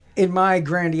in my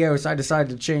grandiose, I decided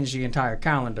to change the entire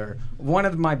calendar. One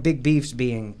of my big beefs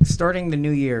being starting the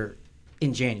new year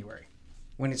in January.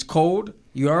 When it's cold,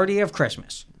 you already have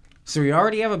Christmas. So you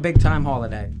already have a big time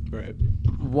holiday. Right.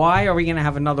 Why are we going to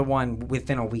have another one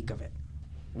within a week of it?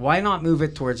 Why not move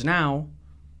it towards now?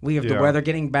 We have the weather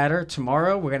getting better.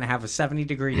 Tomorrow, we're going to have a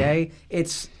 70-degree day.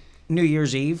 It's New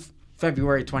Year's Eve,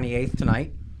 February 28th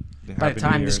tonight. By the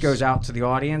time this goes out to the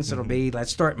audience, it'll be,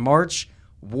 let's start March,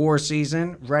 war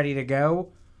season, ready to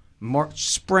go. March,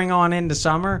 spring on into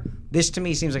summer. This, to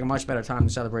me, seems like a much better time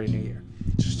to celebrate a new year.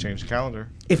 Just change the calendar.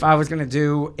 If I was going to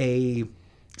do a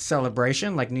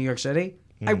celebration like New York City,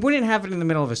 I wouldn't have it in the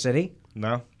middle of a city.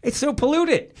 No. It's so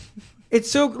polluted.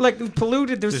 It's so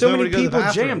polluted. There's so many people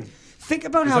jammed. Think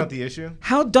about Is that the issue?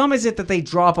 How dumb is it that they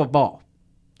drop a ball?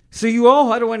 So you all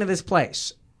huddle into this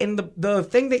place, and the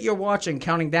thing that you're watching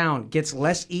counting down gets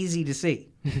less easy to see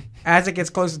as it gets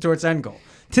closer to its end goal.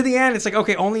 To the end, it's like,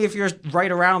 okay, only if you're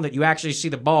right around it, you actually see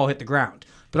the ball hit the ground.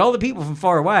 But all the people from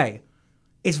far away,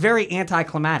 it's very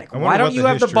anticlimactic. Why don't you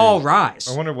have the ball rise?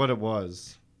 I wonder what it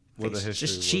was. What It's the history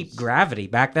just cheap was. gravity.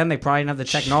 Back then, they probably didn't have the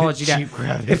technology. Cheap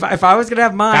gravity. If I was going to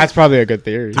have mine, That's probably a good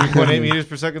theory. 3.8 meters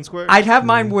per second square? I'd have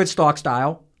mine Woodstock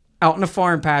style, out in a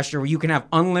farm pasture where you can have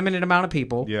unlimited amount of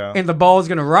people, and the ball is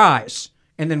going to rise.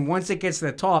 And then once it gets to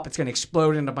the top, it's going to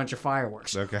explode into a bunch of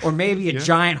fireworks. Okay. Or maybe a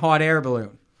giant hot air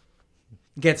balloon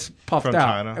gets puffed From out.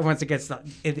 China. And once it gets,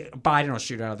 Biden will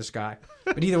shoot out of the sky.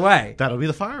 But either way, That'll be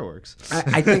the fireworks.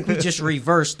 I think we just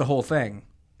reverse the whole thing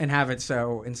and have it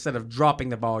so instead of dropping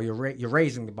the ball, you're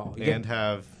raising the ball. And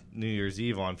have New Year's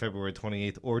Eve on February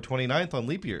 28th or 29th on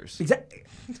leap years. Exactly.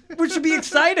 Which would be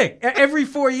exciting. Every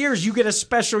 4 years, you get a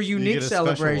special, unique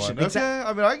celebration. Okay,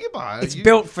 I mean, I get behind it. It's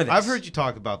built for this. I've heard you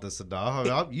talk about this enough.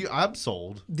 I mean, I'm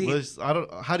sold.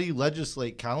 How do you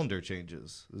legislate calendar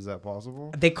changes? Is that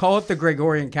possible? They call it the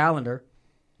Gregorian calendar.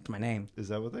 It's my name. Is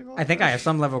that what they call it? I think I have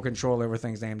some level of control over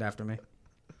things named after me.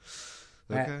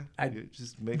 Okay.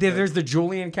 Just make there's the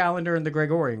Julian calendar and the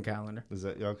Gregorian calendar. Is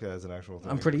that okay? That's an actual thing.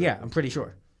 I'm pretty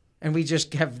sure. And we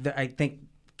just have I think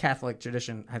Catholic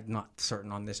tradition. I'm not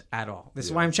certain on this at all. This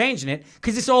is why I'm changing it,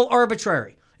 because it's all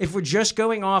arbitrary. If we're just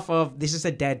going off of this is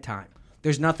a dead time.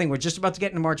 There's nothing. We're just about to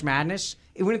get into March Madness.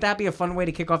 Wouldn't that be a fun way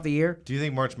to kick off the year? Do you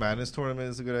think March Madness tournament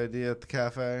is a good idea at the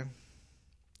cafe?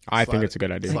 I think it's a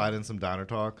good idea. Slide in some diner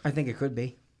talk. I think it could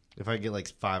be. If I get like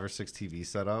 5 or 6 TVs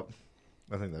set up,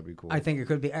 I think that'd be cool. I think it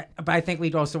could be. But I think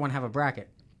we'd also want to have a bracket.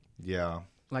 Yeah.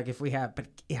 Like if we have, but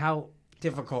how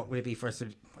difficult would it be for us to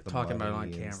talking about it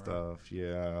on camera? Stuff.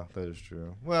 Yeah, that is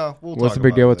true. Well, what's the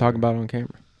big deal with talking about it on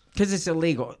camera? Because it's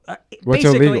illegal. What's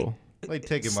illegal? Like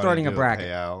taking money starting to a bracket.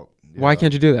 Payout. Why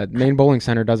can't you do that? Maine Bowling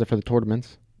Center does it for the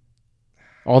tournaments.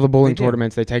 All the bowling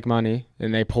tournaments, they take money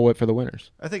and they pull it for the winners.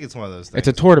 I think it's one of those things.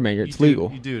 It's a tournament. It's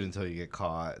legal. You do it until you get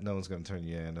caught. No one's going to turn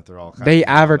you in if they're all. They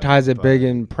advertise it big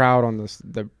and proud on the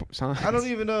signs. I don't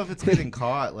even know if it's getting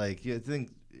caught. Like you think,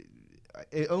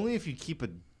 only if you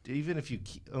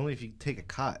only if you take a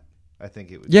cut. I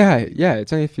think it would. Yeah.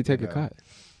 It's only if you take a cut.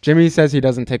 Jimmy says he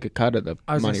doesn't take a cut of the money.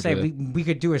 I was going to say we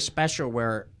could do a special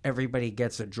where everybody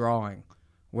gets a drawing,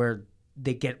 where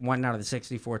they get one out of the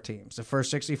 64 teams. The first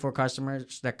 64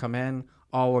 customers that come in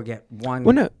all will get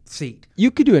one seat.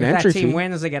 You could do an entry fee. If that team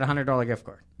wins, they get a $100 gift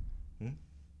card.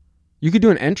 You could do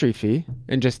an entry fee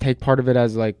and just take part of it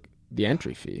as like the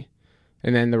entry fee,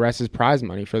 and then the rest is prize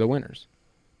money for the winners.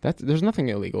 There's nothing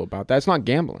illegal about that. It's not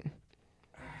gambling.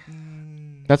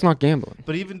 That's not gambling.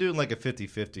 But even doing like a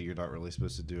 50-50, you're not really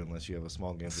supposed to do unless you have a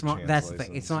small games of chance That's license. the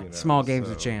thing. It's not small games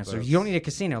of chance. You don't need a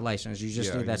casino license. You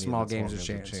just need that small games of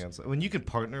chance. When you can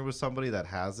partner with somebody that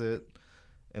has it,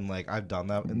 and like I've done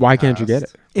that. Why can't you get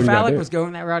it? If Alec was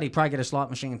going that route, he'd probably get a slot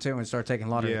machine too and start taking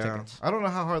lottery tickets. I don't know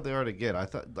how hard they are to get. I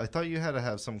thought you had to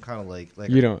have some kind of like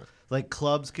you don't. Like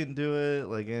clubs can do it,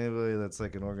 like anybody that's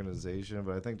like an organization,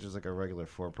 but I think just like a regular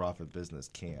for-profit business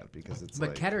can't because it's.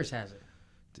 But Ketters has it.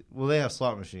 Well, they have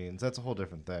slot machines. That's a whole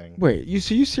different thing. Wait, you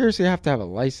seriously have to have a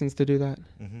license to do that?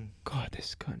 Mm-hmm. God,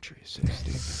 this country is so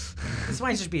stupid. This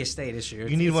might just be a state issue.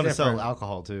 You need one to sell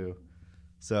alcohol too.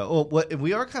 So,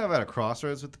 we are kind of at a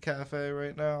crossroads with the cafe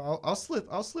right now. I'll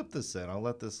slip this in. I'll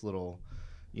let this little,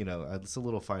 it's a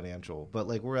little financial, but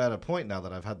like we're at a point now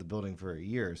that I've had the building for a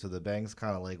year, so the bank's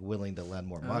kind of like willing to lend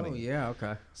more money. Oh yeah,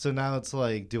 okay. So now it's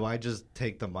like, do I just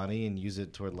take the money and use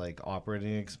it toward like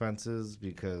operating expenses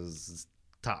because it's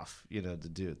tough, to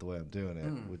do it the way I'm doing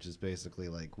it, which is basically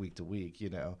like week to week,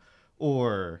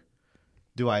 or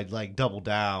do I like double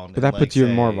down? But that puts you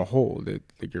in more of a hole.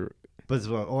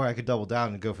 Or I could double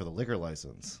down and go for the liquor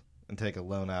license and take a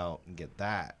loan out and get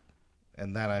that,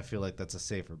 and then I feel like that's a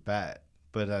safer bet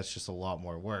but that's just a lot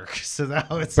more work. So now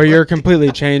it's But you're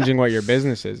completely changing what your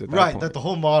business is at that right. point. That the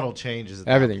whole model changes. At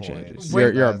Everything that point. changes.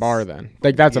 You're a bar then.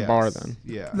 Like that's a bar then.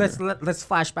 Yeah. Let's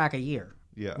flash back a year.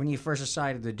 Yeah. When you first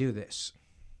decided to do this,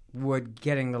 would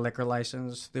getting the liquor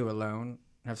license through a loan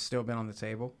have still been on the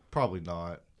table? Probably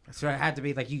not. So it had to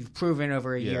be like you've proven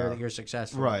over a year that you're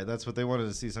successful. Right. That's what they wanted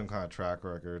to see, some kind of track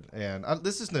record. And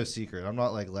this is no secret. I'm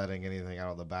not like letting anything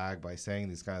out of the bag by saying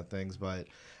these kind of things. But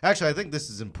actually, I think this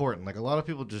is important. Like a lot of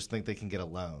people just think they can get a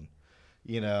loan.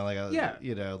 You know, like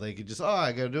you know, they could just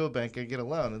I got to do a bank and get a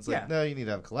loan. It's like no, you need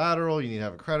to have collateral. You need to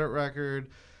have a credit record.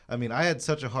 I mean, I had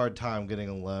such a hard time getting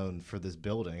a loan for this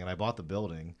building, and I bought the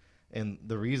building. And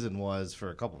the reason was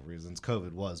for a couple of reasons.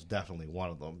 COVID was definitely one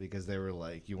of them because they were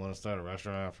like, "You want to start a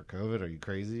restaurant after COVID? Are you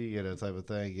crazy?" You know, type of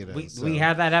thing. You know, we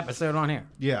had that episode on here.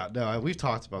 Yeah, no, we've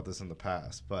talked about this in the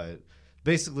past, but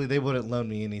basically they wouldn't loan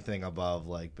me anything above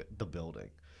like the building.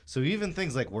 So even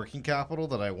things like working capital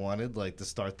that I wanted, like to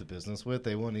start the business with,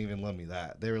 they wouldn't even loan me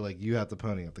that. They were like, "You have to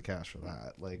pony up the cash for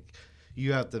that. Like,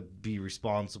 you have to be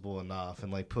responsible enough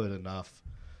and like put enough.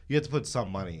 You have to put some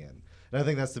money in." And I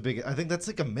think that's I think that's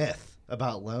like a myth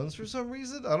about loans for some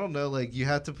reason. I don't know. Like you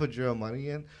have to put your own money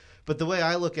in. But the way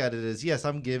I look at it is, yes,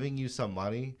 I'm giving you some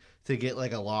money to get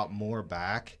like a lot more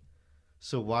back.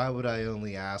 So why would I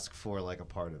only ask for like a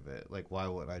part of it? Like why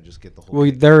wouldn't I just get the whole?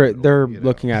 Well, they're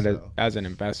looking at it as an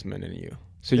investment in you.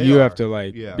 So you have to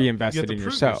like be invested in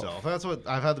yourself. That's what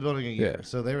I've had the building a year. Yeah.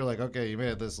 So they were like, okay, you made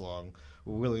it this long.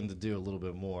 We're willing to do a little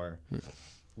bit more.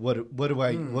 What do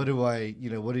I what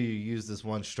do you use this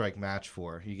one strike match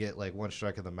for? You get like one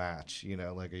strike of the match, you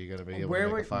know, like are you gonna be able to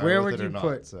make a fire with it or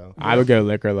not? So I would go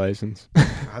liquor license.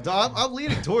 I'm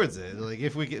leaning towards it. Like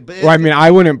if we get I mean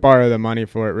I wouldn't borrow the money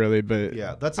for it really, but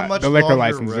yeah, that's a much the liquor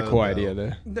license road, is a cool idea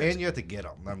there. And you have to get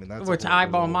them. I mean that's what's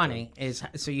eyeball money is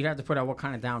so you'd have to put out what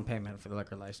kind of down payment for the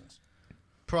liquor license?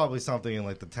 Probably something in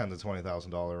like the $10,000 to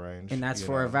 $20,000 range. And that's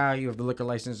for a value of the liquor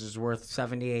license is worth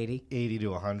 70, 80. 80 to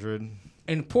 100.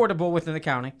 And portable within the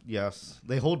county. Yes.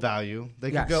 They hold value.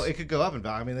 They could go. It could go up in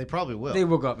value. I mean, they probably will. They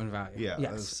will go up in value. Yeah.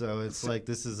 Yes. So it's like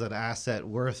this is an asset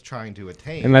worth trying to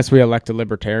attain. Unless we elect a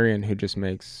libertarian who just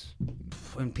makes...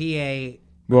 In PA...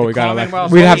 Well, we'd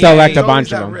have to elect a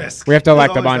bunch of them. We have to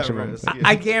elect a bunch of them.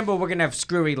 I gamble we're going to have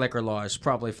screwy liquor laws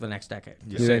probably for the next decade,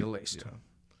 to say the least. Yeah.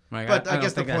 Like, but I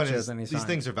guess the point is these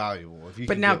things are valuable.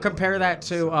 But now compare that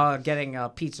to getting a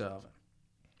pizza oven.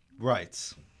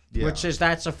 Right. Yeah.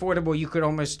 That's affordable. You could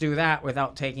almost do that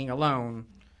without taking a loan.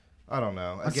 I don't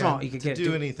know. Again, to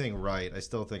do anything right, I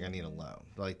still think I need a loan.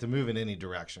 Like to move in any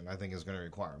direction, I think is going to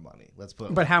require money. Let's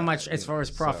put. But how much, as far as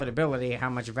profitability, how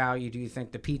much value do you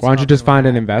think the pizza? Why don't you just find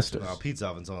an investor? Well, pizza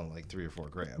oven's only like $3 or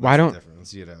 $4 grand. Why don't?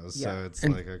 Difference, you know. So it's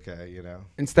like okay, you know.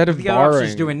 Instead of the borrowing,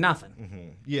 just doing nothing. Mm-hmm.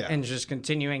 Yeah. And just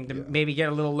continuing to maybe get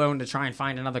a little loan to try and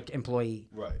find another employee.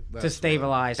 Right. To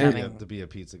stabilize having to be a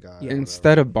pizza guy. Yeah.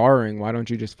 Instead of borrowing, why don't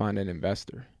you just find an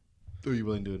investor? Are you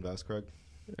willing to invest, Craig?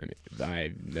 I mean,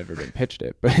 I've never been pitched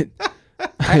it, but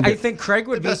I think Craig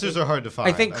would. Investors are hard to find.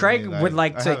 I think Craig would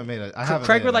like to.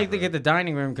 Craig would like to get the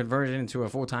dining room converted into a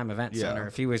full-time event center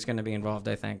if he was going to be involved.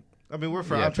 I think. I mean, I'm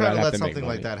trying to let something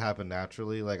like that happen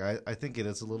naturally. Like, I think it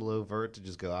is a little overt to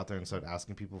just go out there and start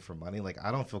asking people for money. Like,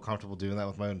 I don't feel comfortable doing that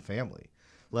with my own family,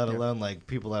 let alone like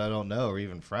people that I don't know or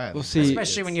even friends. Well, see,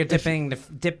 especially when you're dipping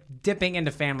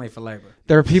into family for labor.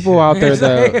 There are people out there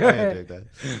that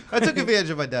I took advantage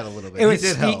of my dad a little bit. He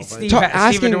did help.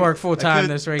 Steven to work full time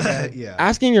this weekend. Yeah.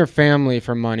 Asking your family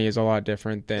for money is a lot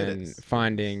different than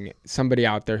finding somebody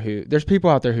out there there's people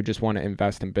out there who just want to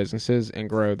invest in businesses and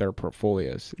grow their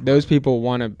portfolios. Those people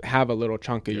want to have a little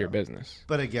chunk of your business.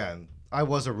 But again, I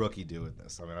was a rookie doing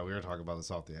this. I mean, we were talking about this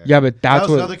off the air. Yeah, but that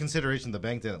was another consideration the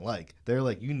bank didn't like. They're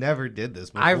like, you never did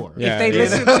this before.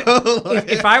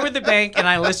 If I were the bank and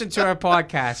I listened to our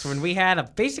podcast when we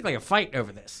had basically a fight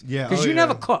over this, because you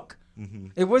never cook. Mm-hmm.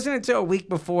 It wasn't until a week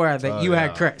before that you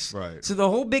had Chris. Right. So the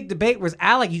whole big debate was,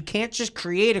 Alec, you can't just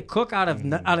create a cook out of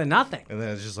nothing. And then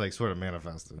it's just like sort of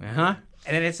manifested. Uh-huh.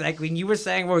 And then it's like when you were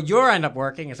saying, well, you'll end up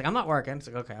working. It's like, I'm not working. It's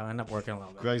like, okay, I'll end up working a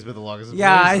little bit. Greg's been the longest.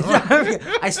 Yeah,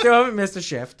 I still haven't missed a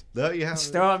shift. No, you haven't.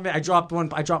 Still haven't. I dropped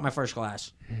my first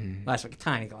glass last week.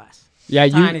 Tiny glass. Yeah,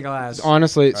 tiny glass.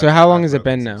 Honestly, so how long has it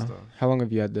been now? How long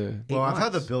have you had the... Well, I've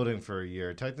had the building for a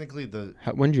year. Technically,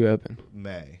 when did you open?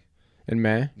 May. In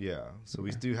May? Yeah. So we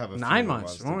do have 9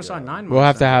 months. We're almost on 9 months. We'll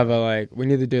have to have we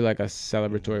need to do like a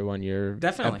celebratory 1 year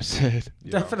episode.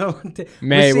 Definitely.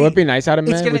 May. Will it be nice out of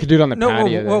May? We could do it on the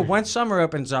patio. Well, once summer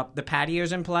opens up, the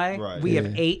patio's in play. Right. We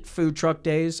have 8 food truck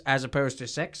days as opposed to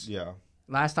 6. Yeah.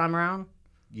 Last time around.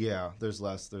 Yeah, there's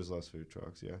less food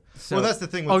trucks. Yeah. So, well, that's the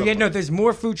thing. With there's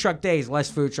more food truck days,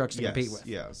 less food trucks to compete with.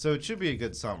 Yeah, so it should be a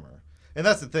good summer. And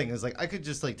that's the thing is like I could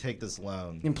just like take this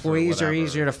loan. Employees are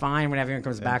easier to find when everyone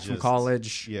comes back from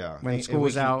college. Yeah, when school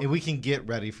is out, and we can get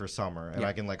ready for summer, and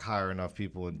I can like hire enough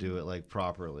people and do it like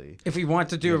properly. If we want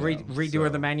to do a redo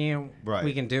of the menu,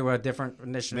 we can do a different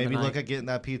initiative. Maybe look at getting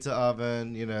that pizza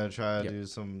oven. Try to do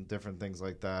some different things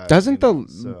like that. Doesn't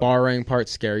the borrowing part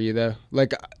scare you though?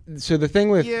 Like, so the thing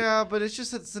with but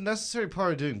it's a necessary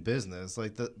part of doing business.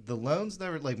 Like the loans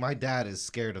never. Like my dad is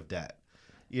scared of debt.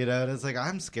 And it's like,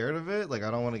 I'm scared of it. Like, I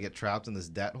don't want to get trapped in this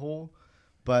debt hole.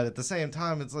 But at the same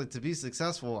time, it's like, to be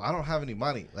successful, I don't have any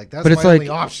money. Like, that's my only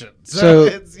option. So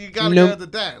you got to go into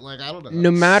debt. Like, I don't know.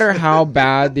 No matter how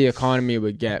bad the economy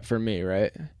would get for me,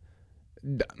 right?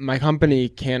 My company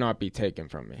cannot be taken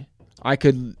from me.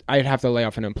 I'd have to lay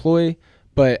off an employee.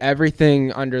 But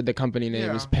everything under the company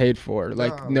name is paid for.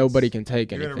 Like nobody can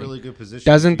take anything. You're in a really good position.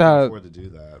 Doesn't that afford to do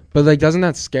that? But like, doesn't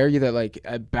that scare you that like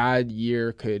a bad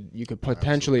year you could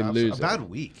potentially lose a bad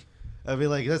week? I mean,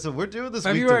 like we're doing this.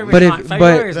 February week to week.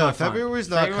 February's not February's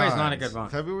not a good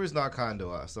month. February's not kind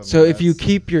to us. I mean, so if you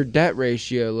keep your debt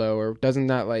ratio lower, doesn't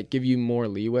that like give you more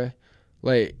leeway?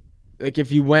 Like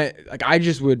if you went, like I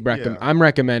just would recommend. I'm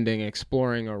recommending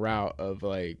exploring a route of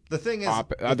like the thing is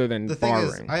other than the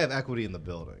borrowing. Thing is, I have equity in the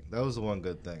building. That was the one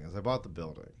good thing is I bought the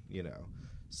building.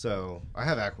 So I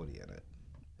have equity in it,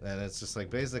 and it's just like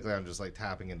basically I'm just like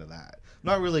tapping into that. I'm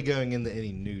not really going into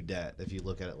any new debt if you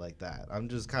look at it like that. I'm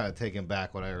just kind of taking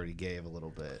back what I already gave a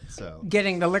little bit. So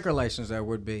getting the liquor license though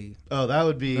would be that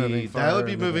would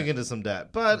be moving into some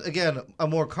debt. But again, a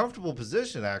more comfortable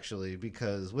position actually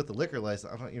because with the liquor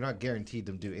license, you're not guaranteed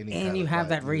to do anything. And you have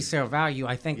that resale value.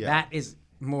 I think that is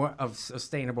more of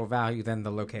sustainable value than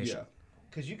the location. Yeah.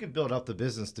 Because you could build up the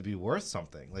business to be worth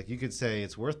something. Like you could say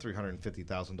it's worth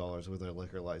 $350,000 with a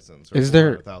liquor license, or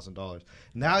 $400,000.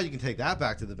 Now you can take that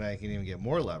back to the bank and even get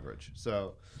more leverage.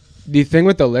 So, the thing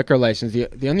with the liquor license,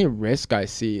 the only risk I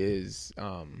see is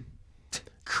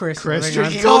Chris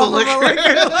drinking all the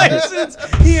liquor license.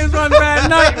 He has one bad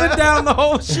night, went down the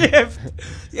whole shift.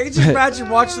 You can just imagine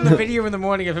watching the video in the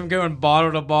morning of him going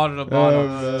bottle to bottle to bottle.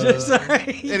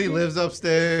 And he lives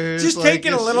upstairs. Just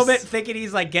taking a little bit, thinking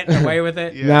he's like getting away with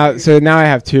it. Yeah. Now I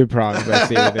have two problems I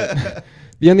see with it.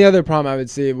 The only other problem I would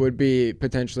see would be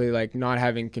potentially like not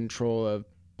having control of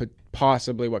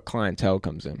possibly what clientele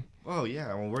comes in. Oh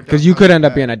yeah, because you could end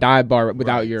up being a dive bar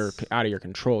without out of your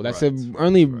control. That's the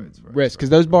only risk because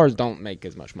those bars don't make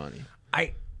as much money.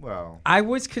 I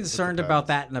was concerned about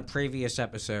that in the previous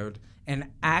episode,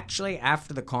 and actually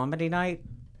after the comedy night,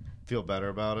 feel better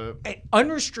about it.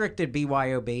 Unrestricted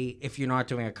BYOB, if you're not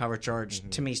doing a cover charge,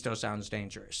 to me still sounds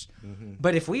dangerous.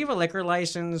 But if we have a liquor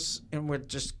license and we're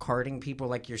just carding people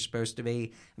like you're supposed to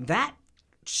be, that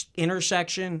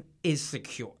intersection is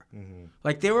secure.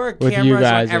 Like there were cameras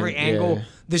on every angle. Yeah.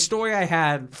 The story I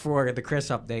had for the Chris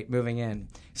update moving in,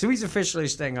 so he's officially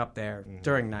staying up there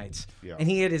during nights, and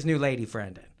he had his new lady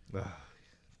friend in.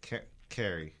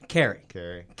 Carrie.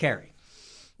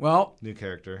 Well, new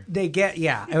character. They get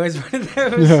it was one of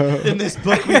those in this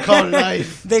book we call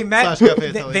Life. They met.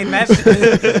 They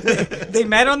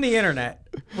met on the internet.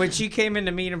 When she came in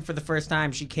to meet him for the first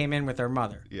time, she came in with her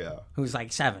mother. Yeah, who's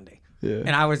like 70. Yeah.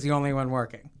 And I was the only one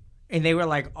working. And they were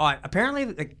like, apparently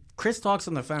like, Chris talks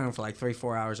on the phone for like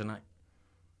 3-4 hours a night.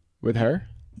 With her?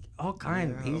 All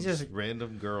kind. Yeah, He's just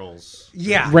random girls.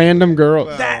 Yeah. Random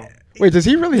girls. Wait, does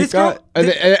he really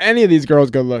any of these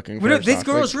girls good looking? This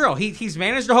girl's real. He's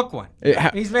managed to hook one.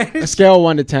 He's managed. A scale of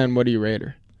 1 to 10, what do you rate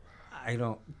her? I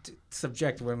don't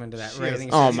subject women to that rating.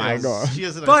 Oh my god!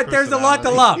 But there's a lot to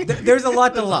love. There's a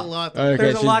lot to love.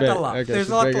 There's a lot to love. Okay, there's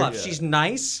a lot to love. She's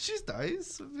nice. She's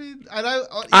nice. I mean,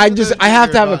 I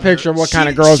have to have a picture of what kind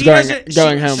of girls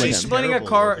going home with him. She's splitting a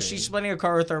car. She's splitting a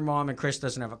car with her mom, and Chris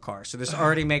doesn't have a car. So this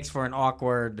already makes for an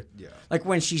awkward. Yeah. Like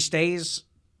when she stays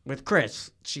with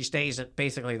Chris, she stays at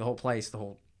basically the whole place the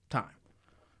whole time.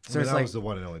 So it's like was the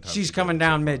one and only time she's coming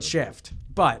down mid shift.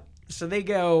 But so they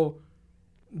go.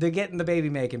 They're getting the baby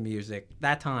making music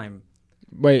that time.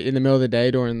 Wait, in the middle of the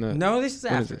day during the... No, this is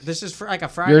after. This is for like a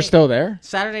Friday. You're still there?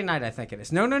 Saturday night, I think it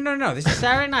is. No. This is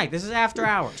Saturday night. This is after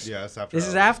hours. Yeah, it's after hours. This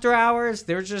is after hours.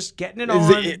 They're just getting it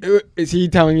on. Is he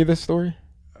telling you this story?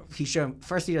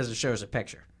 First he doesn't show us a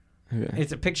picture. Okay.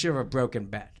 It's a picture of a broken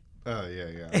bed. Oh,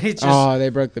 yeah. And it's just, they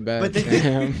broke the bed. But they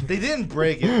didn't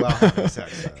break it while having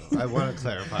sex, though. I want to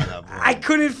clarify that point. I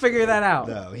couldn't figure that out.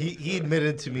 No, he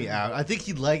admitted to me out. I think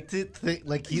he liked it.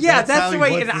 That's the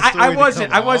way.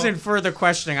 I wasn't further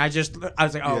questioning. I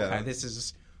was like, okay, this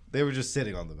is... They were just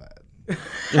sitting on the bed.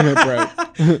 And it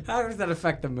broke. How does that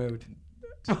affect the mood?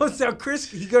 Well, so Chris,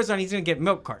 he goes on. He's gonna get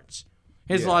milk carts.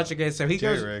 His logic is so he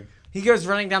Jerry-rig. goes. He goes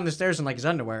running down the stairs in like his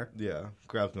underwear, Yeah,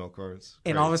 grabs milk carts.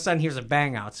 and all of a sudden hears a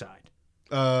bang outside.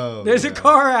 Oh, There's a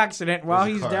car accident while There's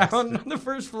a he's car down accident. on the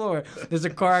first floor. There's a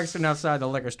car accident outside the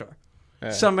liquor store.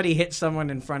 Somebody hit someone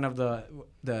in front of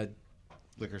the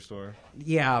liquor store.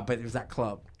 yeah, but it was that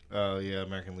club. Oh yeah,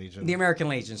 American Legion. The American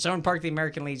Legion. Someone parked the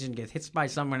American Legion, gets hit by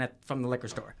someone from the liquor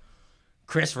store.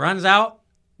 Chris runs out,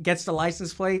 gets the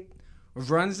license plate,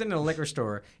 runs into the liquor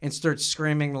store, and starts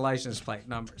screaming the license plate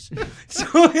numbers. So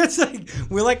it's like,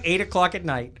 we're like 8 o'clock at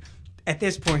night. At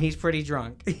this point, he's pretty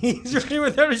drunk. He's running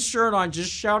without his shirt on, just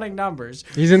shouting numbers.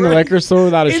 He's in the liquor store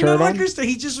without his In shirt the on? liquor store,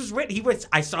 he just was written. He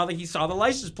saw the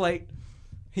license plate.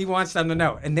 He wants them to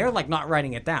know. And they're like not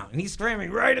writing it down. And he's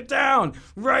screaming, write it down.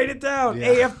 Write it down.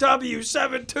 Yeah. AFW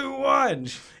 721.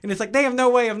 And it's like they have no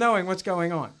way of knowing what's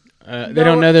going on. They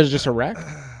don't know there's just a wreck?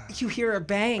 You hear a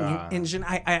bang engine.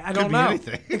 I don't be know.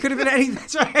 anything. It could have been anything.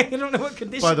 That's right. I don't know what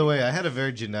condition. By the way, I had a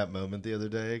very Jeanette moment the other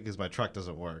day because my truck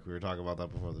doesn't work. We were talking about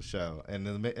that before the show, and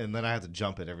then I had to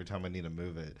jump it every time I need to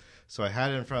move it. So I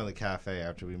had it in front of the cafe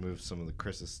after we moved some of the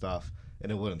Chris's stuff,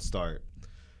 and it wouldn't start.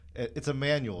 It's a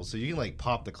manual, so you can like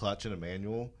pop the clutch in a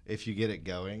manual if you get it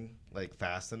going like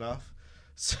fast enough.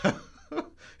 So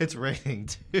it's raining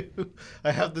too.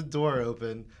 I have the door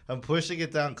open. I'm pushing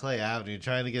it down Clay Avenue,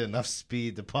 trying to get enough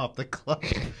speed to pop the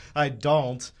clutch. I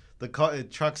don't. The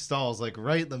truck stalls like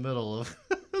right in the middle of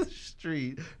the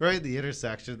street, right in the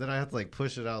intersection. Then I have to like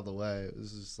push it out of the way. It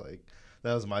was just like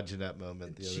that was my Jeanette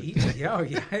moment the other day. Jeez, yo,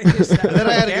 yeah. And then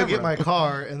I had to go get my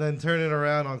car and then turn it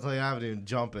around on Clay Avenue and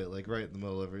jump it like right in the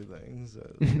middle of everything.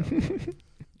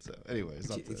 So,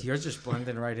 anyways, You're just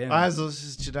blending right in. I was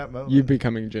just Jeanette moment. You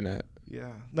becoming Jeanette.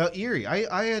 Yeah. Now Erie,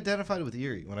 I identified with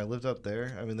Erie when I lived up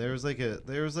there. I mean, there was like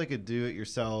a do it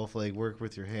yourself, like work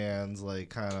with your hands, like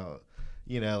kind of,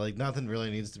 like nothing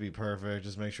really needs to be perfect,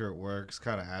 just make sure it works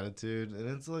kind of attitude. And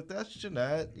it's like that's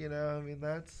Jeanette, I mean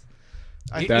that's.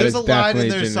 There's a line in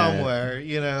there Jeanette. somewhere,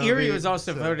 Erie was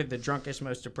also voted the drunkest,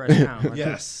 most depressed town.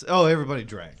 Yes. Oh, everybody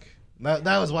drank. That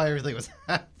was why everything was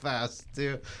fast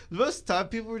too. Most of the time,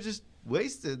 people were just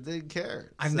wasted. They didn't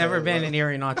care. I've never been in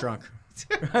Erie not drunk.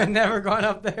 I've never gone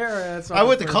up there. That's I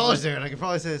went to college there, and I could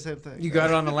probably say the same thing. You got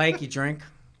it on the lake. You drink.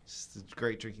 It's a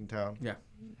great drinking town. Yeah.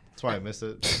 That's why I miss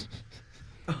it.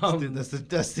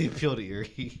 That's the appeal to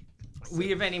Erie. We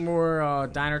have any more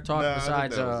diner talk besides? I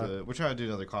think that was it. We're trying to do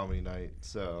another comedy night,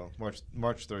 so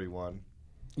March 31.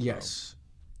 Yes,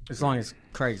 as long as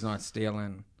Craig's not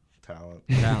stealing Talent.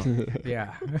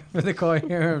 yeah, for the Call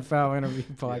Here and Foul Interview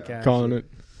podcast. Calling it.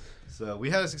 So we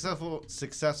had a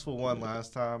successful one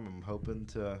last time. I'm hoping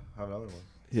to have another one.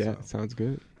 Yeah, sounds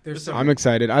good. Some, I'm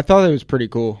excited. I thought it was pretty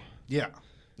cool. Yeah.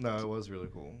 No, it was really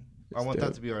cool. I want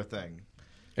that to be our thing.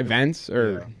 Events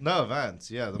or no events?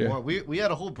 Yeah, more we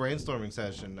had a whole brainstorming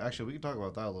session. Actually, we can talk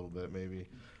about that a little bit, maybe,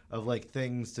 of like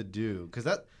things to do because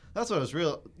that's what was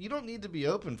real. You don't need to be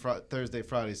open Thursday,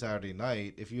 Friday, Saturday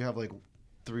night if you have like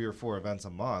 3 or 4 events a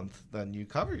month. Then you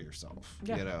cover yourself.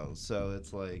 Yeah. So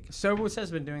it's like Sobos has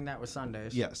been doing that with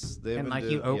Sundays. Yes, and like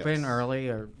you open early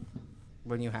or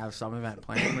when you have some event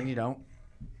planned. When you don't,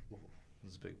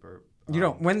 it's a big burp. You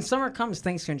don't. When summer comes,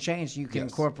 things can change. You can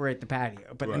incorporate the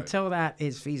patio, but until that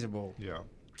is feasible,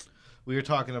 we were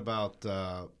talking about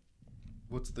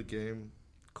what's the game?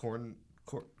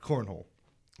 Cornhole.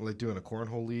 Like doing a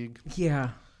cornhole league. Yeah.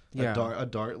 A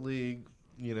dart league.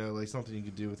 Like something you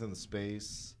could do within the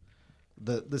space.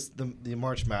 The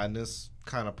March Madness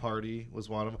kind of party was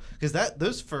one of them because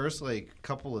those first like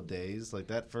couple of days, like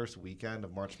that first weekend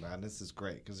of March Madness is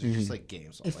great because there's just like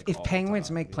games. If Penguins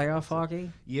make playoff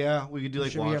hockey, we could do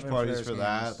like watch parties for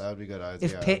that. That would be a good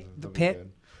idea. If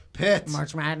Pitt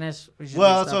March Madness.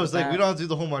 Well, that's what I was like. We don't have to do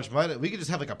the whole March Madness. We could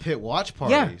just have like a Pitt watch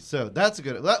party. Yeah. So that's a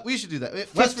good. We should do that.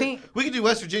 We could do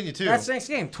West Virginia too. That's the next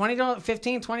game.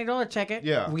 $20 ticket.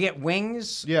 Yeah. We get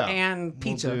wings. And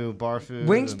pizza. We'll do bar food.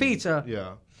 Wings, pizza.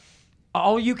 Yeah.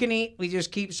 All you can eat. We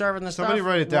just keep serving the stuff. Somebody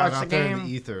write it down out there game. in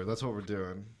the ether. That's what we're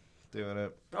doing. Doing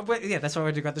it. Yeah, that's what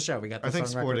we do. Got the show. We got. I think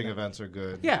sporting events are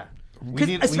good. Yeah.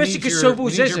 Especially because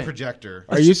Sobos isn't. Your projector.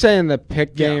 Are you saying the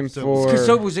pick game for? Because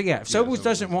Sobos, Sobos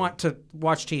doesn't want to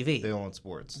watch TV. They don't want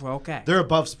sports. Well, okay. They're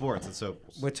above sports at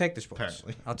Sobos. We'll take the sports.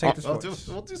 Apparently, I'll take the sports.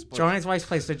 We'll do sports. Johnny's Wife's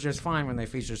Place did just fine when they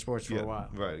featured sports for a while.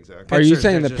 Right, exactly. Are you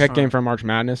saying the pick game for March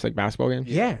Madness, like basketball game?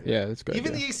 Yeah, that's good.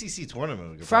 Even the ACC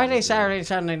tournament. Friday, Saturday, and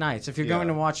Saturday nights. If you're going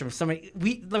to watch them,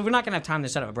 we're not going to have time to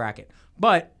set up a bracket,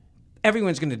 but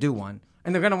everyone's going to do one.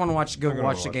 And they're going to want to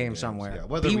watch the game somewhere. Yeah.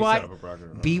 Whether we set up a bracket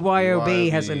or not. BYOB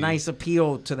has a nice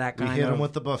appeal to that kind of. We hit them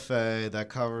with the buffet that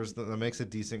covers, that makes a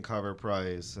decent cover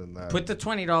price. And that, put the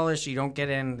 $20 so you don't get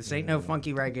in. This ain't no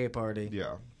funky reggae party.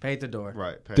 Yeah. Pay at the door.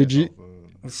 Right. Did you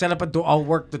set up a door? I'll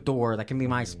work the door. That can be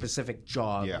my specific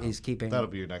job. Yeah. Is keeping. That'll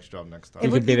be your next job next time.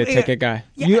 You could be the ticket guy.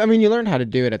 Yeah. You learned how to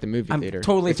do it at the movie theater.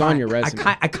 Totally it's fine. on your resume.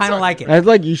 I kind of like it. It's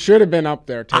like you should have been up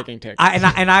there taking tickets.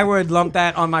 And I would lump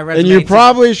that on my resume. And you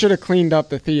probably should have cleaned up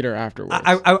the theater afterwards.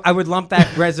 I would lump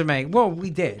that resume. Well, we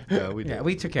did. Yeah, we did. Yeah,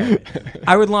 we took care of it.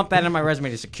 I would lump that in my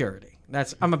resume to security.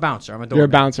 I'm a bouncer. I'm a door. You're a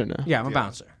bouncer now. Yeah, I'm a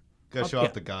bouncer. Gotta show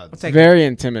off the gods. Very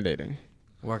intimidating.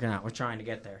 Working out. We're trying to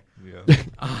get there.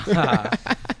 Yeah.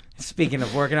 Speaking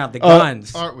of working out the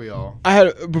guns, aren't we all? I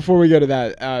had before we go to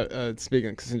that.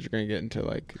 Speaking, since you're going to get into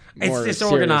like more it's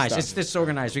disorganized. It's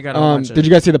disorganized. We got a bunch of. Did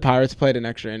you guys see the Pirates played an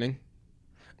extra inning?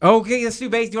 Okay, let's do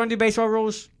base. Do you want to do baseball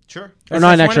rules? Sure. Or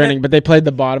not an extra inning, but they played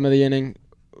the bottom of the inning.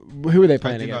 Who were they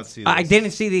playing against? I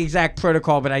didn't see the exact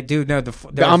protocol, but I do know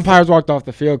the umpires walked off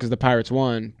the field because the Pirates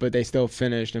won, but they still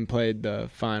finished and played the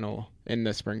final in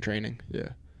the spring training. Yeah.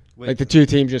 Wait, like the two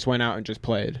teams just went out and just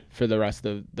played for the rest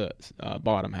of the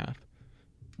bottom half.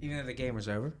 Even though the game was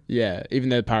over? Yeah, even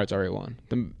though the Pirates already won.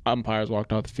 The umpires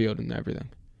walked off the field and everything.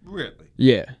 Really?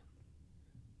 Yeah.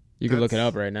 You can look it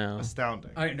up right now.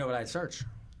 Astounding. I didn't know what I'd search.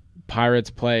 Pirates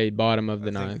play bottom of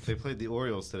the ninth. They played the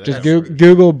Orioles today. Just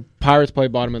Google Pirates play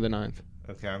bottom of the ninth.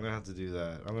 Okay, I'm going to have to do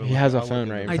that. He has a phone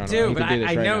right in front of him. I do, but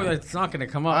I know that it's not going to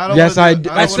come up. Yes, I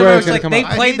swear it's going to come up.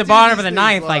 They played the bottom of the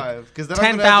ninth like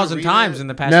 10,000 times in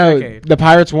the past decade. The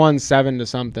Pirates won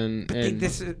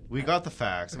 7-0. We got the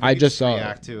facts. I just saw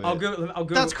it. I'll go.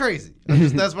 That's crazy.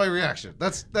 That's my reaction.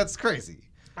 That's crazy.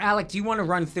 Alec, do you want to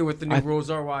run through what the new rules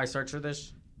are while I search for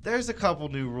this? There's a couple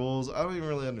new rules. I don't even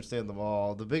really understand them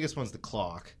all. The biggest one's the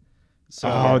clock.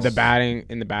 So the batting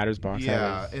in the batter's box.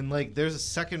 Yeah, and like there's a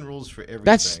second rules for everything.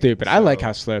 That's stupid. I like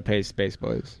how slow-paced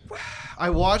baseball is. I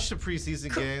watched a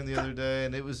preseason game the other day,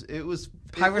 and it was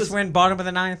Pirates win bottom of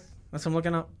the ninth. That's what I'm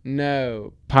looking up.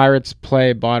 No, Pirates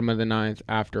play bottom of the ninth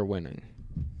after winning.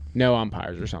 No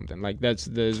umpires or something. Like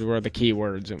those were the key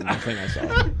words in the thing I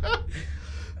saw.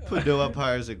 Put no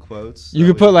umpires in quotes. You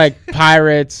could put like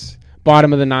Pirates.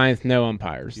 Bottom of the ninth, no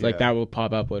umpires. Yeah. Like that will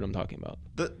pop up what I'm talking about.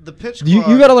 The pitch. You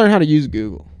got to learn how to use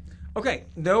Google. Okay,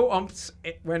 no umps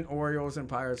when Orioles and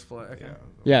Pirates play. Okay.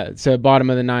 Yeah. So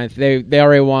bottom of the ninth, they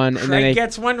already won. Craig and then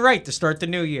gets one right to start the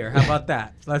new year. How about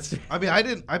that? I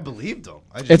mean, I believed them.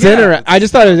 I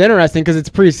just thought it was interesting because it's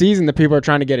preseason. The people are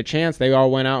trying to get a chance. They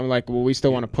all went out and like, well, we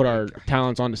still want to put our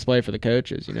talents on display for the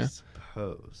coaches. You know. I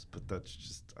suppose, but that's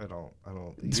just I don't.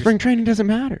 Spring training doesn't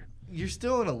matter. You're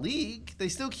still in a league. They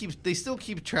still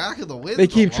keep track of the wins. They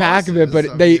keep track of it,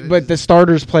 but the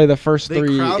starters play the first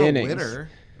 3 innings. A winner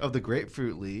of the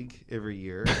Grapefruit League every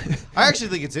year. I actually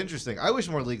think it's interesting. I wish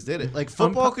more leagues did it. Like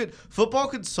football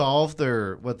could solve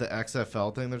the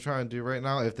XFL thing they're trying to do right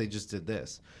now if they just did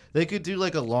this. They could do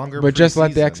like a longer. But just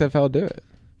let the XFL do it.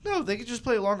 No, they could just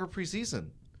play a longer preseason.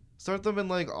 Start them in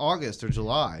like August or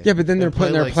July. Yeah, but then they're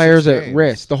putting their players at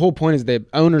risk. The whole point is the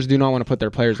owners do not want to put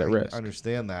their players at risk. I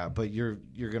understand that, but you're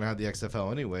going to have the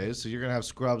XFL anyways, so you're going to have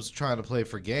scrubs trying to play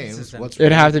for games.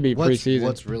 It'd have to be preseason.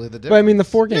 What's really the difference? But I mean, the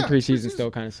 4-game preseason still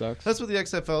kind of sucks. That's what the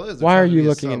XFL is. Why are you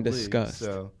looking in disgust?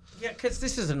 Yeah, because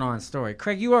this is a non-story.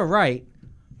 Craig, you are right.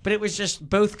 But it was just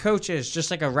both coaches, just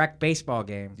like a rec baseball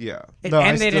game. Yeah. It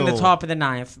ended in the top of the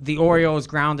ninth. The Orioles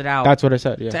grounded out. That's what I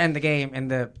said, yeah. To end the game, and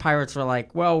the Pirates were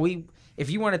like, well, if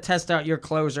you want to test out your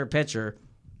closer pitcher,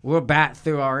 we'll bat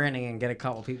through our inning and get a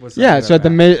couple people. Yeah, so at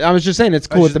I was just saying it's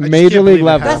cool at the major league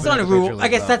level. That's not a rule. I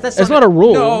guess that's it's not a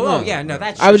rule. No,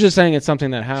 that's. I was just saying it's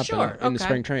something that happened in the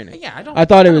spring training. Yeah, I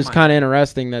thought it was kind of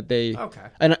interesting that they. Okay.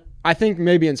 And I think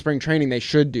maybe in spring training they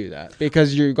should do that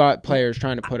because you got players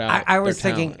trying to put out. I was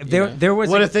thinking there was.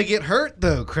 What if they get hurt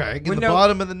though, Craig? In the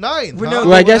bottom of the ninth.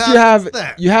 Well, I guess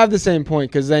you have the same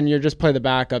point because then you just play the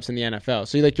backups in the NFL.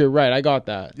 So you're right. I got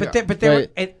that.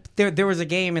 But there was a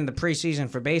game in the preseason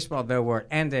for baseball though where it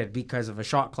ended because of a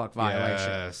shot clock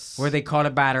violation, where they caught a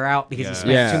batter out because he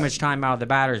spent too much time out of the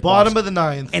batter's bottom of the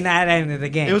ninth, and that ended the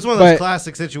game. It was one of those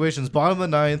classic situations. Bottom of the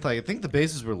ninth, I think the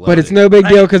bases were loaded. But it's no big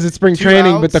deal because it's spring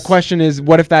training. But the question is,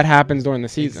 what if that happens during the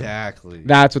season? Exactly.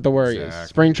 That's what the worry is.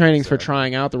 Spring training's for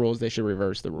trying out the rules. They should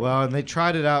reverse the rules. Well, and they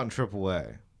tried it out in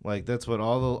AAA. Like that's what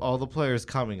all the players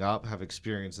coming up have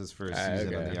experienced this first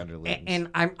season in the underlings. And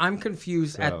I'm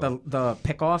confused at the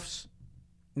pickoffs.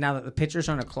 now that the pitcher's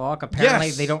on a clock, apparently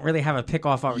Yes. they don't really have a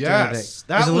pickoff opportunity. Yes.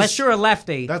 Because That unless was- you're a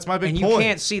lefty, that's my big and point. you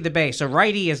can't see the base, a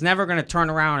righty is never going to turn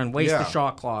around and waste Yeah. the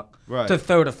shot clock Right. to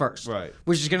throw to first, Right.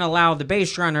 which is going to allow the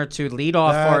base runner to lead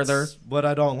off farther. what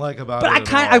I don't like about But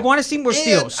it. I want to see more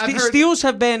steals. I've heard- Steals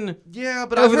have been Yeah,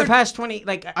 but over I've the heard, past 20.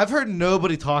 I've heard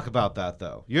nobody talk about that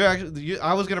though.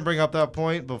 I was gonna bring up that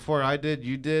point before I did.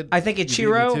 You did. I think You beat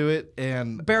Ichiro- me to it,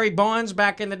 and Barry Bonds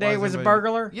back in the day was a everybody-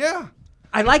 burglar. Yeah.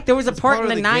 I like there was a part part in of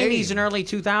the the 90s game. and early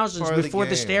 2000s Part of the before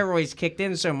the game. steroids kicked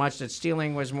in so much that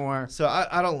stealing was more. So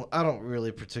I don't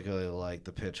really particularly like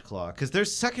the pitch clock because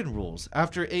there's second rules.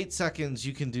 After 8 seconds,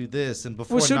 you can do this, and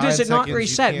before Well, so 9 does it not seconds,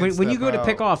 reset? you can't When you step go to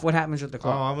pick out. off, what happens with the Oh,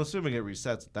 clock? I'm assuming it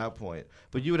resets at that point,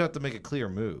 but you would have to make a clear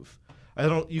move.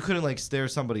 You couldn't like stare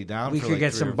somebody down. We for could like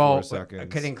get 3 some or 4 bulk.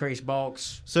 seconds. Could increase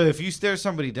bulks. So if you stare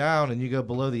somebody down and you go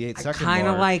below the 8-second mark, Kind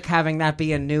of like having that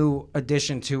be a new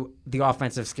addition to the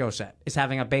offensive skill set. Is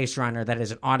having a base runner that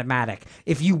is an automatic.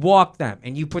 If you walk them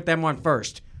and you put them on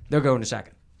first, they're going to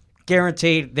second.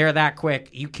 Guaranteed, they're that quick.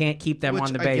 You can't keep them which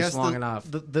on the I base guess long enough.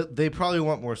 they probably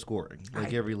want more scoring,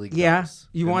 like every league. Yeah, does.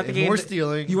 you want the game more to,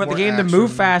 stealing. You want the more game to action.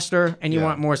 move faster, and you Yeah.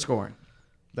 want more scoring.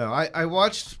 No, I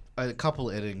watched a couple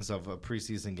innings of a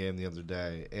preseason game the other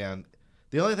day, and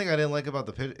the only thing I didn't like about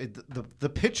the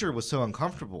pitcher was so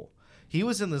uncomfortable. He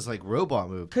was in this like robot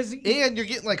move, 'Cause and you're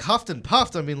getting like huffed and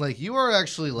puffed. I mean, like you are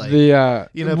actually like The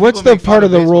you know, what's people the make fun part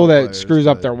of of the rule baseball that players, screws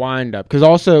up but- their wind up? Because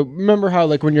also remember how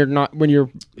like when you're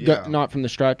Yeah. not from the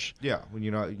stretch. yeah, when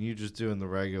you're just doing the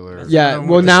regular. Yeah, one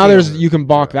well with the now steal. there's you can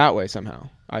balk that way somehow.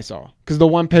 I saw because the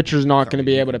one pitcher's not going to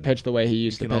be you able to can- pitch the way he you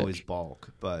used to can always pitch.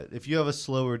 balk, but if you have a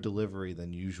slower delivery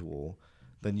than usual,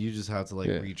 then you just have to like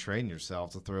Yeah. retrain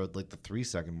yourself to throw at like the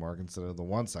 3-second mark instead of the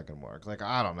 1-second mark. Like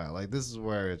I don't know, like this is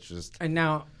where it's just And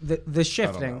now the I don't know.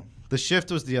 shifting. The shift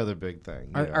was the other big thing.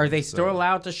 you know, Are they so- still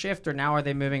allowed to shift, or now are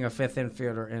they moving a fifth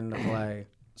infielder into play?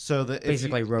 So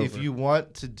basically if rover? you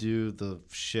want to do the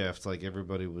shift like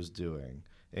everybody was doing,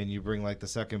 and you bring like the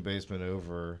second baseman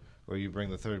over, or you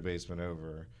bring the third baseman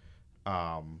over,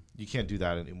 you can't do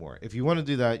that anymore. If you want to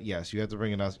do that, yes, you have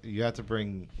to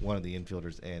bring one of the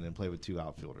infielders in and play with 2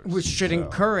 outfielders, Which should So-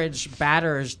 encourage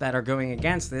batters that are going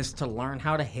against this to learn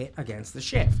how to hit against the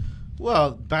shift.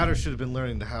 Well, batters should have been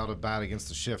learning how to bat against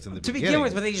the shift in the To beginning. begin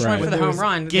with, but they just Right. went for When the there home was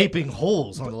run. gaping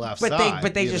holes on the left But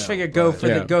side. they you just know, figured go but- for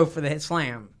Yeah. the hit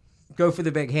slam, go for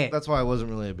the big hit. That's why it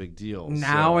wasn't really a big deal.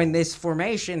 Now so- in this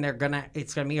formation,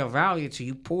 it's gonna be a value to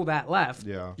you pull that left.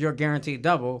 Yeah. You're guaranteed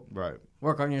double. right.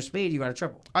 Work on your speed. You got a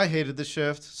triple. I hated the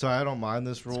shift, so I don't mind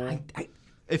this rule.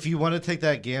 If you want to take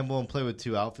that gamble and play with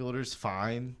 2 outfielders,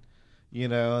 fine. You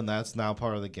know, and that's now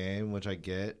part of the game, which I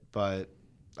get. But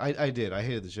I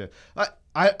hated the shift.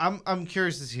 I'm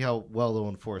curious to see how well they'll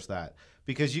enforce that,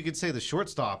 because you could say the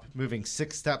shortstop moving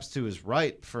 6 steps to his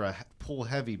right for a pull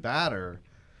heavy batter.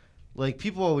 Like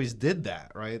people always did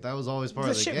that, right? That was always part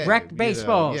of the game. Rec you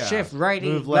baseball, know? Yeah. shift righty,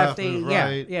 Move left, lefty, move yeah,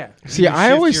 right. yeah. See, You I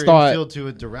shift always your thought infield to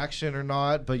a direction or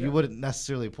not, but you wouldn't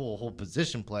necessarily pull a whole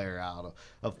position player out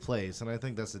of place, and I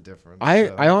think that's the difference. So-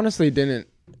 I honestly didn't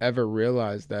ever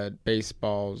realize that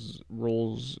baseball's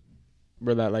rules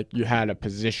were that like you had a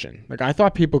position. Like I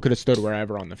thought people could have stood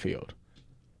wherever on the field.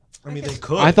 I mean, they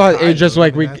could. I thought it kind just of.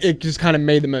 like I mean, it just kind of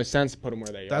made the most sense to put them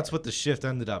where they that's are. what the shift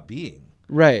ended up being.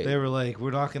 Right. They were like,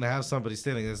 we're not going to have somebody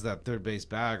standing as that third base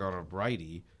bag on a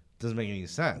righty. Doesn't make any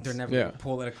sense. They're never Yeah. gonna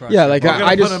pull it across. Yeah, the like We're board. going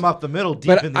I to put just- him up the middle, deep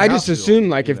But in the I just outfield, assume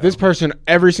like you if this know? person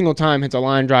every single time hits a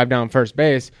line drive down first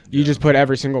base, you just put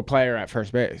every single player at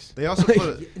first base. They also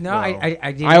put it. No, I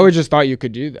didn't. I always just thought you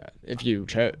could do that if you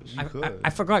chose. I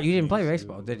forgot you didn't play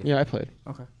baseball, did you? Yeah, I played.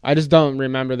 Okay. I just don't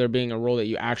remember there being a rule that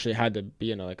you actually had to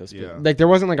be in like a Yeah. like there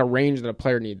wasn't like a range that a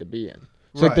player needed to be in.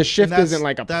 So like Right. the And shift that's- isn't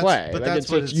like a that's- play. but Like, that's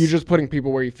it's what just, it's- you're just putting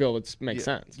people where you feel it makes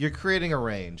sense. You're creating a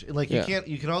range. Like you Yeah. can't.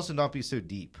 You can also not be so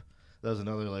deep. That was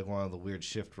another like one of the weird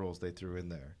shift rules they threw in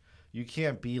there. You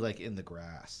can't be like in the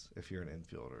grass if you're an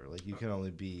infielder. Like you can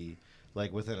only be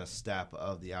like within a step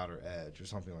of the outer edge or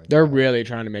something like They're that. really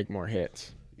trying to make more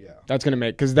hits. Yeah. That's gonna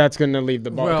make because that's gonna leave the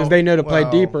ball because Well- they know to play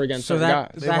well, deeper against so certain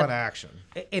that- guys. They That- want action.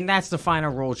 And that's the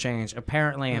final rule change.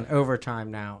 Apparently, in overtime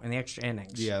now, in the extra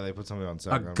innings, Yeah, they put somebody on a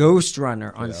second. ghost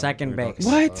runner on Yeah, second we were base.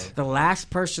 talking What? The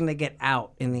last person to get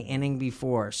out in the inning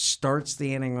before starts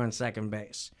the inning on second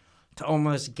base to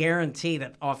almost guarantee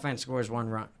that offense scores 1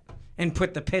 run and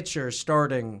put the pitcher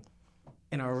starting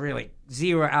in a really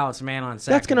 0 outs man on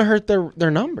second. That's gonna hurt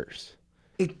their numbers.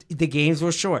 The games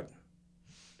were short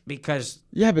because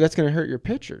Yeah, but that's gonna hurt your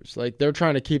pitchers. Like they're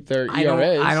trying to keep their I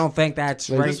ERAs. don't think that's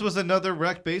right. This was another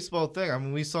rec baseball thing. I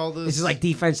mean, we saw this. This is like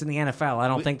defense in the NFL. I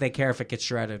don't think they care if it gets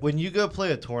shredded. when you go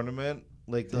play a tournament.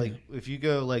 Like if you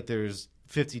go like there's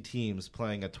 50 teams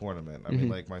playing a tournament. I mean,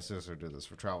 like my sister did this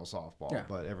for travel softball,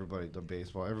 but everybody done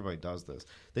baseball. Everybody does this.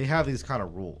 They have these kind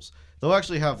of rules. They'll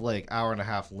actually have like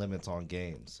hour-and-a-half limits on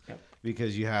games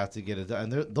because you have to get it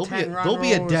done. And there'll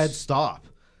be a dead stop.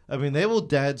 I mean, they will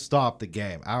dead stop the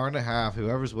game. Hour and a half,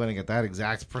 whoever's winning at that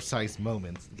exact precise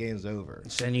moment, the game's over.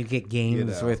 So then you get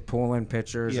games with pulling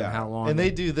pitchers and how long. And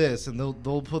they do this, and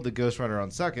they'll put the Ghost Runner on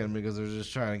second because they're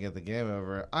just trying to get the game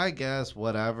over. I guess,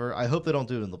 whatever. I hope they don't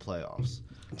do it in the playoffs.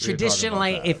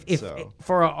 Traditionally, if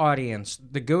for our audience,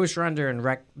 the Ghost Runner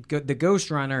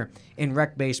in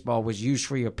rec baseball was used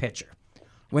for your pitcher.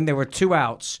 When there were 2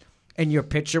 outs and your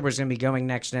pitcher was going to be going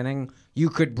next inning, you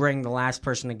could bring the last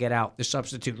person to get out, the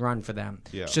substitute run for them,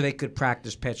 so they could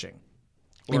practice pitching.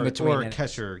 Or a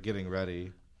catcher getting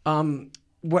ready.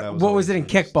 What was it in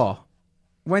kickball?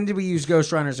 When did we use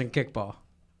Ghost Runners in kickball?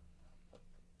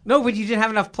 No, but you didn't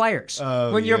have enough players.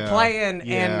 When you're playing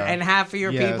and half of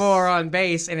your people are on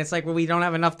base, and it's like, well, we don't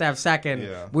have enough to have second.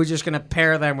 We're just going to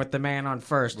pair them with the man on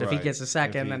first. Right. If he gets a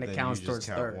second, then it counts towards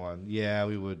third. One. Yeah,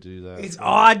 we would do that. It's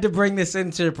odd to bring this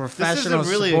into professional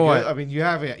really sport. I mean, you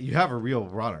have a real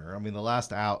runner. I mean, the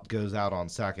last out goes out on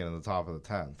second at the top of the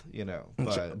 10th. You know,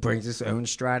 but brings its own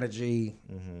strategy,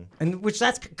 and which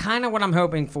that's kind of what I'm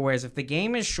hoping for. Is if the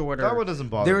game is shorter, that one doesn't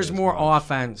bother there's me more much.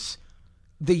 offense.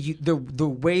 The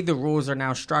way the rules are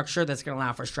now structured, that's going to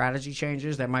allow for strategy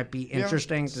changes that might be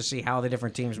interesting to see how the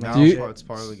different teams make it. It's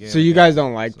part of the game. So you guys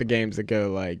don't like the games that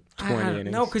go like 20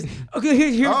 innings? No, because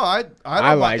here's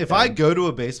I like. If I go to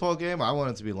a baseball game, I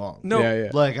want it to be long. No,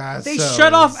 like they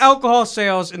shut off alcohol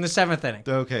sales in the 7th inning.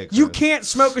 Okay, Chris. You can't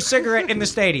smoke a cigarette in the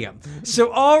stadium.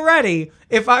 So already,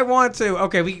 if I want to,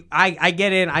 I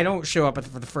get in. I don't show up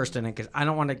for the first inning because I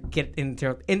don't want to get in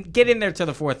there to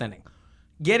the 4th inning.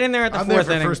 Get in there at the 4th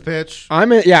inning. First pitch.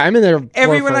 I'm in there.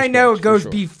 Everyone I know goes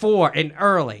before and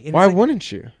early. And why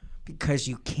wouldn't you? Because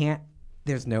you can't.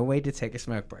 There's no way to take a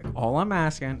smoke break. All I'm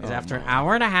asking is after an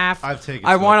hour and a half,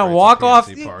 I want to walk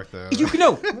off. Park, you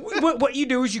know what you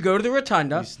do is you go to the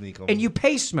rotunda and you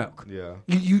pace smoke. Yeah.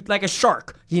 You like a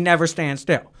shark. You never stand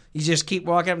still. You just keep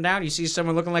walking them down. You see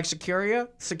someone looking like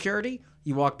security.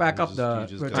 You walk back up the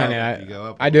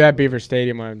rotunda. I do that Beaver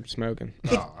Stadium when I'm smoking.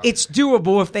 It's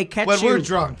doable if they catch you. When we're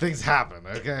drunk, things happen.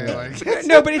 Okay.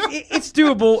 No, but it's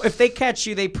doable if they catch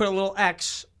you. They put a little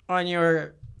X on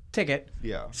your ticket.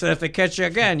 Yeah. So if they catch you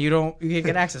again, you can't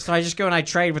get access. So I just go and I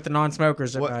trade with the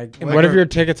non-smokers. What if your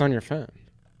ticket's on your phone?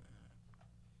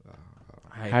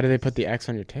 How do they put the X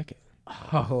on your ticket?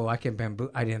 Oh, I can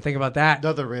bamboo. I didn't think about that.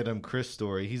 Another random Chris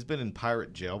story. He's been in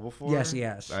pirate jail before. Yes, he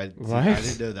has. I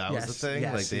didn't know that was a thing.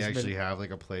 Yes, like they actually have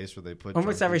like a place where they put.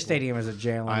 Almost every stadium is a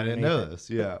jail. I didn't know this.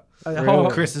 Yeah.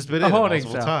 Chris has been in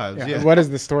multiple times. Yeah. What is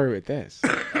the story with this?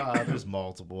 There's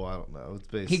multiple. I don't know. It's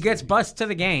basically he gets bused to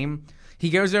the game. He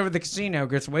goes over to the casino,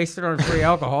 gets wasted on free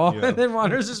alcohol, and then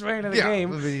wanders his way into the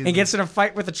game and gets in a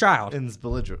fight with a child. And it's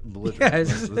belligerent.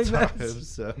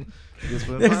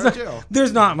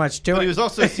 There's not much to it. But he was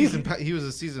also a season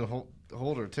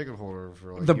ticket holder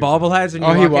for like the bobbleheads.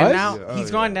 When he was? Now, he's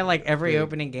gone to like every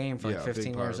opening game for like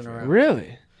 15 years in a row.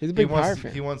 Really? He's a big Pirate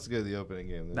fan. He wants to go to the opening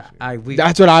game this year.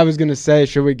 That's what I was gonna say.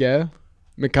 Should we go?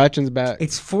 McCutcheon's back.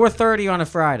 It's 4:30 on a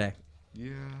Friday.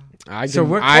 Yeah. I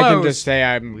can just say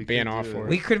I'm being off for it.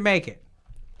 We could make it.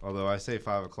 Although I say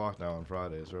 5 o'clock now on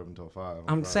Fridays, we're open until 5.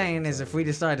 I'm saying is if we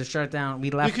decide to shut it down, we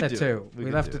left at 2.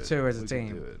 We left at 2 as a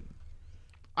team.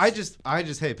 I just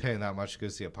hate paying that much to go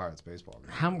see a Pirates baseball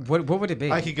game. What would it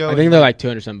be? I could go. I think they're like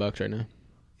 $200 right now.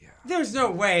 Yeah. There's no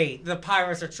way the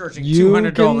Pirates are charging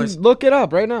 $200. You can look it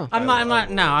up right now. I'm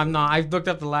not. I've looked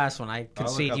up the last one. I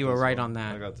concede you were right on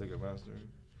that. I got Ticketmaster.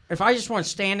 If I just want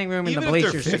standing room in the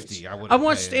bleacher seats, I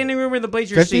want standing room in the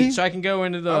bleacher seats so I can go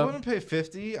into the. I wouldn't pay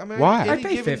 $50. I mean, why? I'd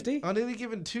pay $50 on any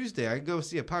given Tuesday. I can go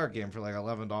see a Pirate game for like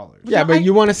 $11. Yeah, but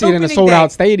you want to see it in a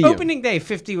sold-out stadium. Opening day,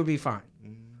 $50 would be fine.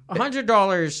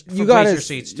 $100 for bleacher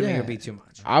seats to me would be too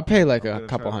much. I'll pay like a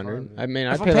couple hundred. I mean,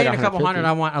 if I'm paying a couple hundred,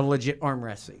 I want a legit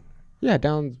armrest seat. Yeah,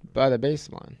 down by the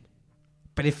baseline.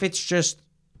 But if it's just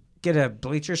get a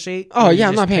bleacher seat. Oh yeah,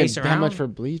 I'm not paying that much for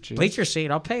bleachers. Bleacher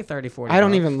seat, I'll pay $30-$40. I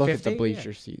don't even look at the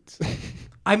bleacher seats.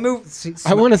 I move.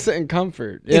 I want to sit in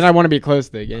comfort, and I want to be close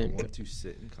to the game. I want to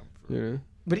sit in comfort. Yeah.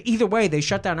 But either way, they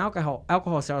shut down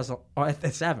alcohol sales at the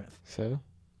 7th. So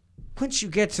once you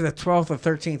get to the 12th or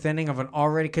 13th inning of an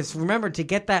already, because remember, to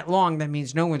get that long, that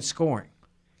means no one's scoring.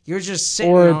 You're just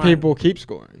sitting or people keep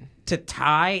scoring. To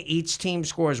tie, each team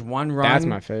scores one run. That's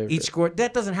my favorite. Each score.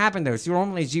 That doesn't happen, though. It's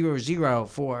normally 0-0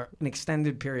 for an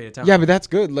extended period of time. Yeah, but that's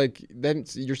good. Like, then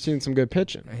you're seeing some good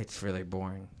pitching. It's really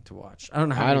boring to watch. I don't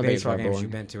know how many baseball games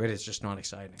you've been to. It is just not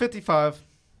exciting. 55.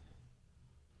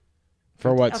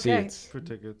 For what Okay. seats? For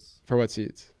tickets. For what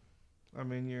seats? I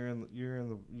mean, you're in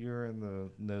the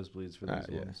nosebleeds for these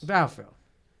Yeah. ones. Battlefield.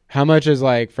 How much is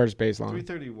like first base line?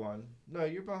 331. No,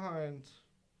 you're behind.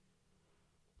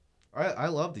 I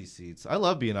love these seats. I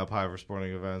love being up high for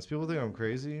sporting events. People think I'm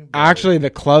crazy. but- Actually, the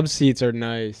club seats are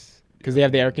nice because they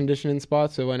have the air conditioning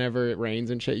spots. So whenever it rains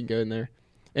and shit, you go in there,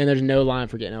 and there's no line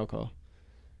for getting alcohol.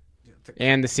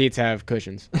 And the seats have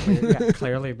cushions. Yeah,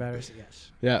 clearly better.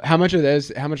 Yes. Yeah. How much are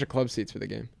those? How much are club seats for the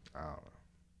game? I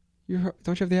don't know.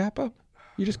 Don't you have the app up?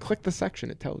 You just click the section.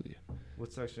 It tells you.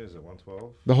 What section is it?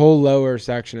 112. The whole lower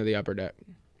section of the upper deck,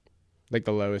 like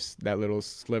the lowest, that little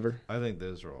sliver. I think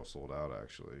those are all sold out.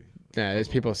 Actually. Yeah, there's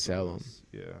people sell them.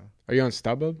 Yeah. Are you on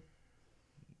StubHub?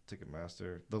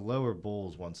 Ticketmaster. The lower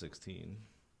bowl's 116.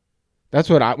 That's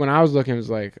what when I was looking, it was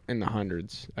like in the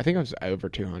hundreds. I think it was over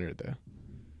 200 though.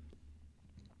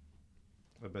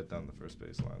 I bet down the first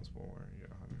base line's more. Yeah.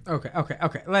 100.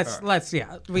 Okay. Let's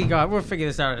we'll figure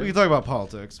this out We can talk about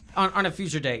politics. on a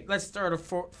future date. Let's start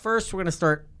first. We're gonna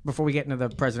start before we get into the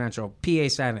presidential PA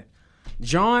Senate.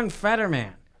 John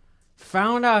Fetterman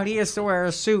found out he has to wear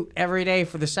a suit every day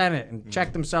for the Senate and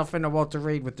checked himself into Walter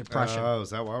Reed with depression. Oh, is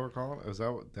that why we're calling it? Is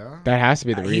that what? Yeah. That has to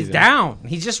be the reason. He's down.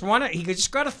 He just wanted. He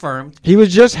just got affirmed. He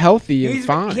was just healthy and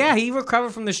fine. Yeah, he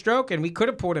recovered from the stroke, and we could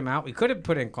have pulled him out. We could have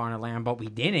put in Connor Lamb, but we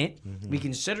didn't. We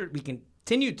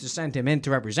continued to send him in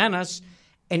to represent us,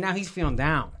 and now he's feeling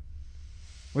down.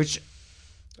 Which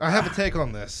I have a take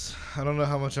on this. I don't know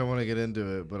how much I want to get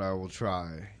into it, but I will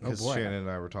try. Because boy. Shannon and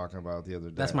I were talking about it the other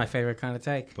day. that's my favorite kind of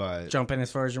take. But Jump in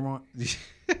as far as you want.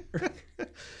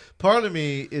 part of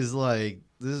me is like,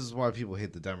 this is why people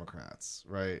hate the Democrats,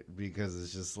 right? Because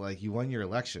it's just like, you won your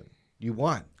election. You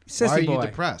won. Sissy why are boy. you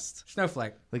depressed?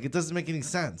 Snowflake. Like, it doesn't make any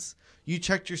sense. You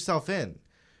checked yourself in.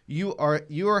 You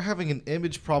are having an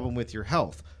image problem with your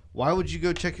health. Why would you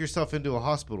go check yourself into a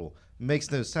hospital?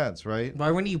 Makes no sense, right? Why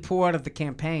wouldn't you pull out of the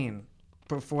campaign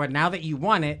before now that you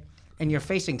won it and you're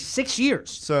facing 6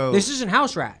 years? So this isn't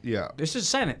House Rat. Yeah. This is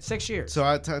Senate. 6 years. So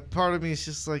part of me is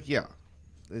just like, yeah,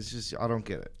 it's just I don't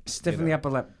get it. Stiffen the upper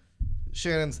lip.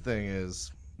 Shannon's thing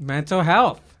is Mental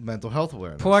health. mental health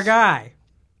awareness. Poor guy.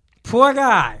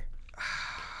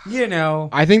 You know.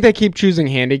 I think they keep choosing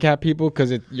handicapped people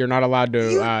because you're not allowed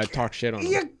to talk shit on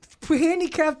them. You're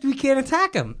handicapped. We can't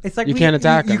attack him. It's like You can't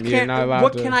attack him. You're can't- not allowed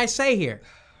What to. can I say here?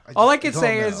 All I can don't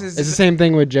say know. is It's the same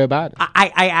thing with Joe Biden.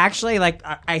 I actually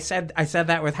I said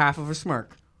that with half of a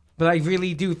smirk, but I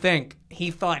really do think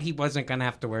he thought he wasn't gonna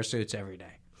have to wear suits every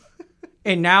day,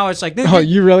 and now it's like Oh,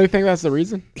 you really think that's the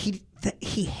reason? he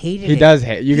hated. He it. does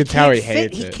hate. You can tell he can't fit.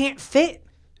 hates He it. can't fit.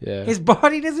 Yeah. His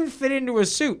body doesn't fit into a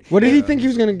suit. What did he think he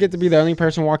was gonna get to be the only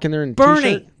person walking there in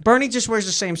t-shirt? Bernie just wears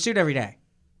the same suit every day.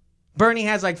 Bernie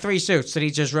has like 3 suits that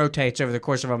he just rotates over the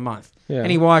course of a month, Yeah.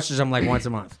 and he washes them like once a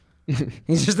month.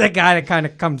 He's just that guy that kind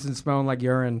of comes in smelling like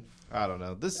urine. I don't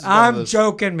know. This is one of I'm those-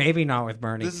 joking, maybe not with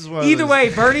Bernie. This is one of Either those- way,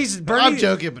 Bernie. I'm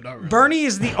joking, but not really. Bernie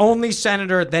is the only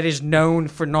senator that is known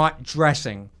for not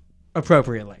dressing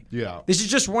appropriately. Yeah. This is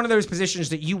just one of those positions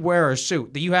that you wear a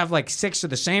suit, that you have like 6 of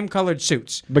the same colored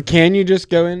suits. But can you just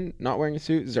go in not wearing a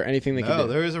suit? Is there anything they can No,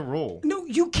 do? there is a rule. No,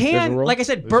 you There's a can. rule? Like I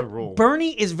said, There's a rule.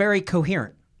 Bernie is very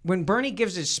coherent. When Bernie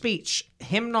gives his speech,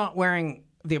 him not wearing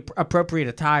the appropriate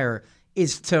attire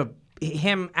is to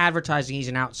him advertising he's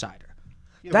an outsider.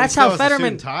 Yeah, That's but he how still has a suit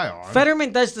Fetterman. and tie on.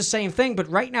 Fetterman does the same thing, but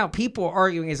right now people are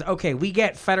arguing is okay. We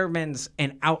get Fetterman's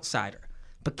an outsider,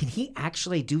 but can he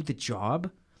actually do the job?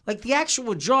 Like the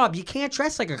actual job, you can't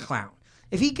dress like a clown.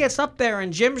 If he gets up there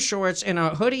in gym shorts and a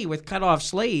hoodie with cut off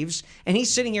sleeves, and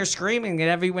he's sitting here screaming that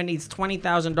everyone needs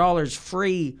 $20,000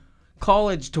 free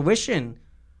college tuition,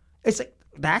 it's like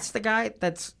that's the guy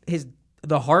that's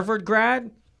the Harvard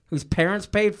grad whose parents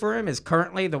paid for him is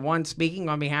currently the one speaking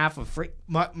on behalf of free.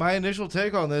 My initial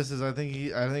take on this is I think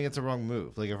it's a wrong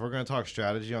move. Like if we're going to talk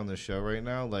strategy on this show right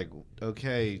now, like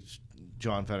okay,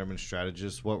 John Fetterman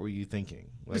strategist, what were you thinking?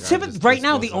 Like, Right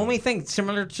now, the only thing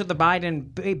similar to the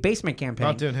Biden basement campaign,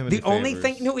 Not doing him the any only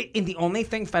favors. thing, and the only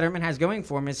thing Fetterman has going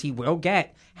for him is he will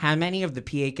get how many of the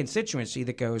PA constituency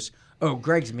that goes, oh,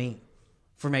 Greg's mean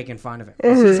for making fun of him.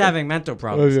 He's having mental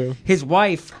problems. Oh, yeah. His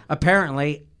wife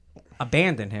apparently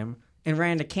abandoned him and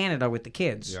ran to Canada with the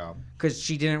kids Yeah. because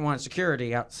she didn't want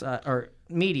security outside or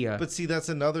media. But see, that's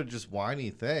another just whiny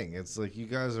thing. It's like you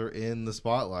guys are in the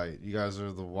spotlight. You guys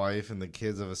are the wife and the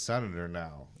kids of a senator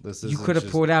now. This is you could have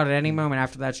pulled out at any moment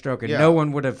after that stroke, and Yeah. no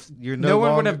one would have. You're no no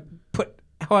one would longer-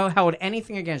 have held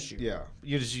anything against you. Yeah,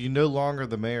 you're no longer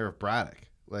the mayor of Braddock.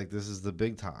 Like this is the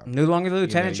big time. No longer the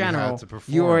lieutenant you had general. to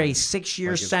perform You are a 6-year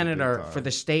like it's the senator big time. for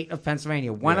the state of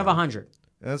Pennsylvania, one of 100.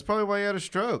 And that's probably why he had a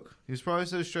stroke. He was probably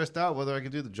so stressed out whether I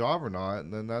could do the job or not,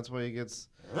 and then that's why he gets.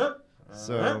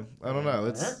 So I don't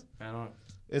know.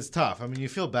 It's tough. I mean, you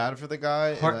feel bad for the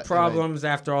guy. Heart problems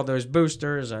after all those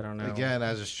boosters. I don't know. Again,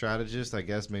 as a strategist, I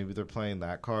guess maybe they're playing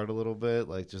that card a little bit,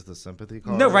 like just the sympathy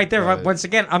card. No, right there. Once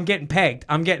again, I'm getting pegged.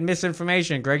 I'm getting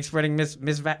misinformation. Greg's spreading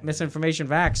misinformation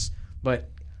vax. But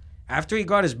after he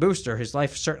got his booster, his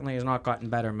life certainly has not gotten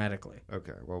better medically.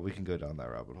 Okay, well, we can go down that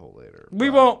rabbit hole later. We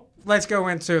won't. Let's go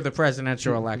into the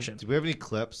presidential election. Do we have any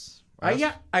clips?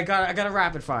 Yeah, I got a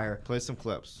rapid fire. Play some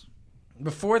clips.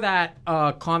 Before that,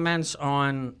 comments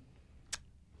on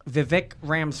Vivek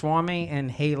Ramaswamy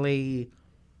and Haley.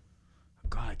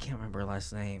 God, I can't remember her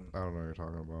last name. I don't know what you're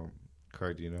talking about.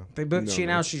 Craig, do you know? She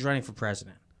announced she's running for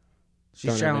president.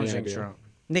 She's challenging Trump.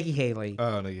 Nikki Haley.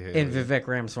 Oh, Nikki Haley. And Vivek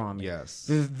Ramaswamy. Yes.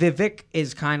 Vivek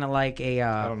is kind of like a...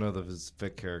 I don't know the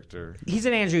Vivek character. He's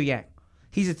an Andrew Yang.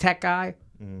 He's a tech guy.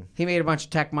 He made a bunch of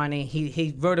tech money.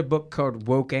 He wrote a book called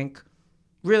Woke Inc.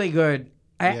 Really good.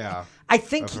 I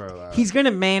think he's going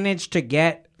to manage to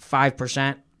get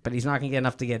 5%, but he's not going to get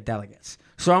enough to get delegates.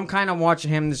 So I'm kind of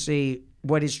watching him to see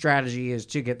what his strategy is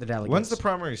to get the delegates. When's the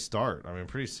primary start? I mean,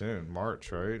 pretty soon.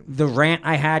 March, right? The rant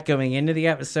I had going into the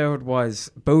episode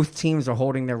was both teams are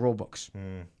holding their rule books.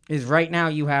 Is right now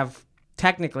you have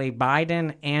technically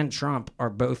Biden and Trump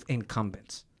are both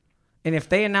incumbents. And if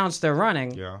they announce they're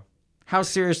running, how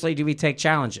seriously do we take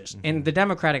challenges? In the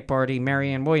Democratic Party,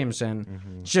 Marianne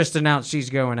Williamson just announced she's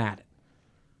going at it.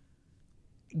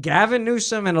 Gavin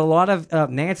Newsom and a lot of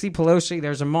Nancy Pelosi,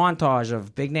 there's a montage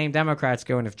of big-name Democrats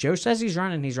going, if Joe says he's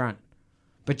running, he's running.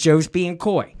 But Joe's being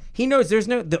coy. He knows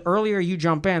the earlier you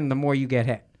jump in, the more you get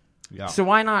hit. Yeah. So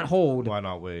why not hold? Why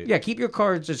not wait? Yeah, keep your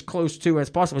cards as close to as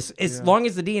possible. As long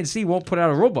as the DNC won't put out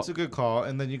a rule book. It's a good call.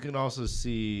 And then you can also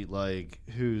see like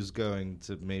who's going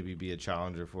to maybe be a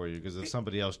challenger for you. Because if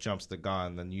somebody else jumps the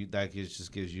gun, then that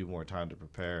just gives you more time to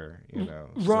prepare. You know,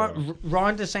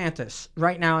 Ron DeSantis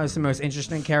right now is the most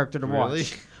interesting character to really?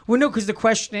 watch. Well, no, because the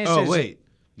question is... Oh, wait.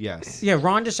 Yes. Yeah,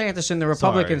 Ron DeSantis in the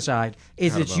Republican side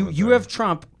is that you have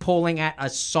Trump polling at a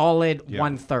solid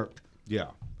 1/3. Yeah.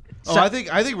 So, I think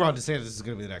Ron DeSantis is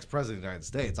going to be the next president of the United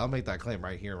States. I'll make that claim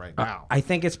right here, right now. I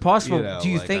think it's possible. Do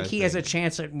you think he has a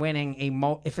chance at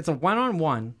winning if it's a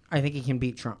one-on-one? I think he can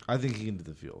beat Trump. I think he can do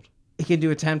the field. He can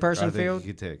do a 10-person field. I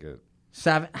think he can take it.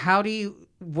 7. How do you?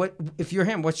 What if you're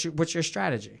him? What's your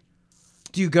strategy?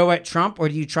 Do you go at Trump or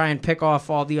do you try and pick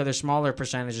off all the other smaller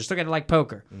percentages? Look at it like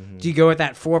poker. Do you go at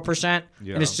that 4%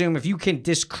 and assume if you can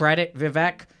discredit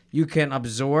Vivek, you can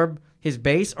absorb his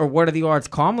base, or what are the odds?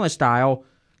 Kamala style.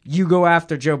 You go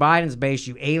after Joe Biden's base,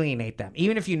 you alienate them.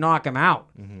 Even if you knock him out,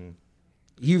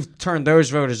 you've turned those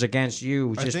voters against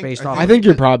you based off. I think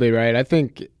you're probably right. I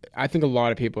think a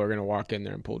lot of people are going to walk in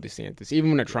there and pull DeSantis. Even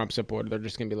when a Trump supporter, they're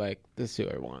just going to be like, this is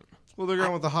who I want. Well, they're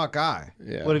going with the hot guy.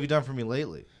 Yeah. What have you done for me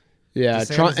lately? Yeah,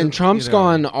 Trump's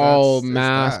gone all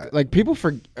mask. Like people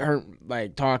are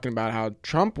like talking about how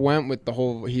Trump went with the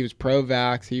whole. He was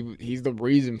pro-vax. He's the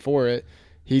reason for it.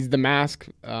 He's the mask.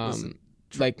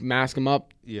 Like mask him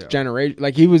up generation.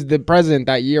 Like he was the president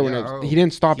that year when he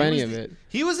didn't stop any of it.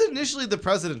 He was initially the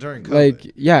president during COVID.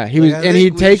 Like he was, and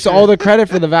he takes all the credit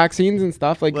for the vaccines and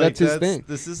stuff. Like that's his thing.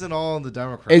 This isn't all in the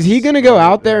Democrats. Is he going to go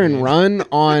out there and run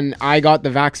on I got the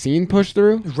vaccine push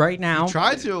through right now? He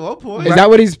tried to at one point. Is that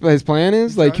what his plan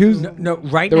is? Like who's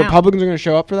right the now, Republicans are going to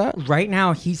show up for that? Right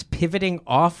now, he's pivoting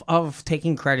off of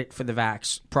taking credit for the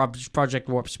vax Project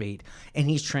Warp Speed, and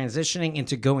he's transitioning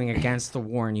into going against the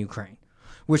war in Ukraine,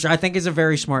 which I think is a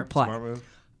very smart play. Smart move.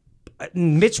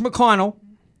 Mitch McConnell,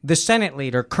 the Senate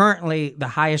leader, currently the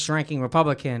highest-ranking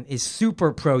Republican, is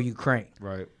super pro-Ukraine.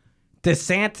 Right.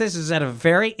 DeSantis is at a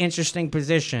very interesting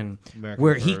position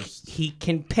where he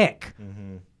can pick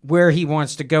where he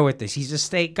wants to go with this. He's a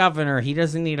state governor. He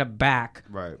doesn't need to back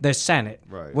the Senate.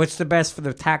 Right. What's the best for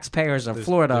the taxpayers of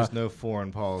Florida? There's no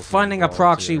foreign policy. Funding a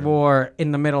proxy war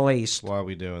in the Middle East. Why are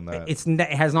we doing that? It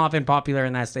has not been popular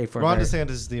in that state for Ron DeSantis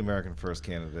is the American first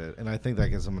candidate, and I think that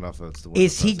gives him enough votes to win.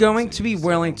 Is he going to be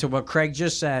willing to, what Craig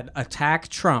just said, attack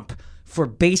Trump for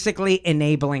basically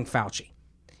enabling Fauci?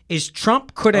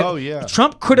 Trump could have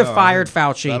fired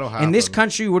Fauci, and this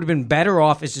country would have been better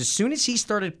off as soon as he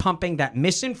started pumping that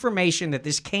misinformation that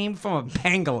this came from a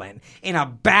pangolin in a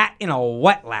bat in a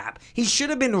wet lab. He should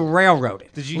have been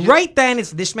railroaded. Right then,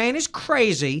 this man is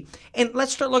crazy, and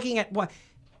let's start looking at what.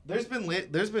 There's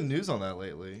been news on that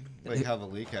lately, like how the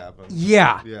leak happened.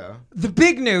 Yeah. The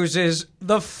big news is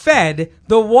the Fed,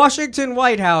 the Washington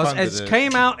White House,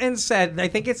 came out and said, I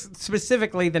think it's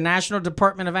specifically the National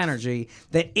Department of Energy,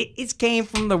 that it came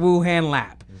from the Wuhan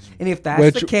lab. And if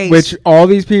that's the case... Which all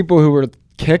these people who were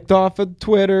kicked off of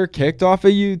Twitter, kicked off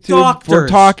of YouTube Doctors, for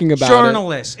talking about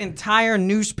journalists, entire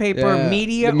newspaper, Yeah.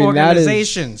 media I mean,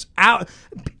 organizations, out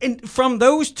and from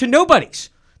those to nobodies,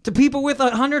 to people with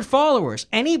 100 followers,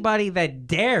 anybody that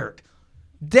dared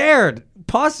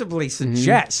possibly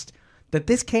suggest that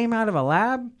this came out of a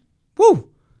lab. Woo!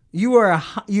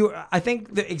 I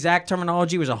think the exact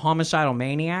terminology was a homicidal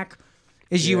maniac.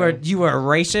 You were a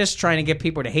racist trying to get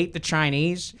people to hate the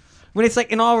Chinese. When it's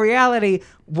like, in all reality,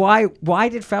 why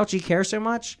did Fauci care so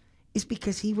much? Is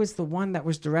because he was the one that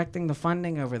was directing the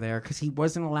funding over there because he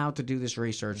wasn't allowed to do this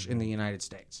research in the United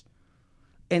States.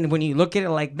 And when you look at it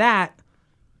like that,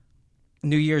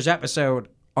 New Year's episode,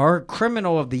 our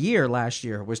criminal of the year last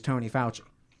year was Tony Fauci.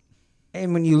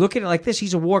 And when you look at it like this,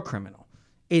 he's a war criminal.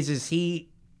 Is he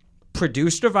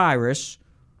produced a virus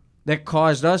that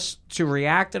caused us to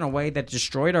react in a way that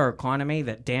destroyed our economy,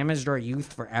 that damaged our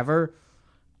youth forever.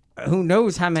 Who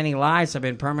knows how many lives have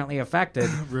been permanently affected.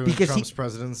 Ruined Trump's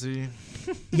presidency.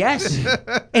 Yes.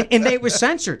 and they were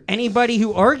censored. Anybody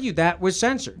who argued that was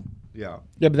censored. Yeah.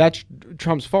 Yeah, but that's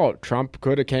Trump's fault. Trump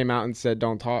could have came out and said,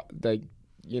 don't talk, like,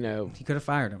 you know. He could have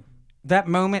fired him. That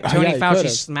moment, Tony Fauci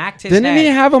smacked his Didn't head. he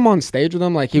have him on stage with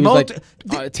him? Like, he was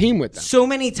a team with them. So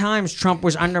many times Trump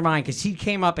was undermined because he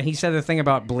came up and he said the thing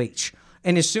about bleach.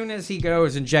 And as soon as he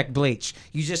goes inject bleach,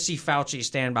 you just see Fauci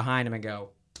stand behind him and go,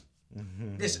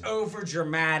 this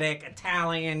over-dramatic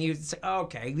Italian. You say,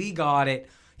 okay, we got it.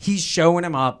 He's showing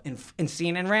him up, and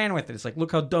CNN ran with it. It's like,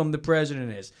 look how dumb the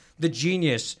president is. The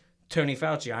genius, Tony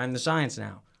Fauci, I'm the science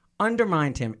now.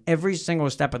 Undermined him every single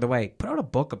step of the way. Put out a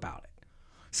book about it.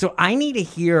 So I need to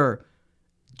hear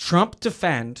Trump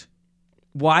defend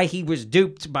why he was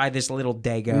duped by this little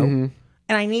dago. And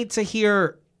I need to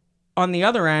hear, on the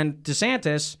other end,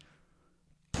 DeSantis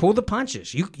pull the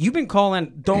punches. You've been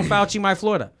calling, don't Fauci my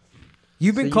Florida.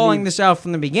 You've been calling this out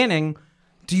from the beginning.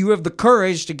 Do you have the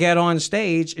courage to get on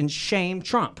stage and shame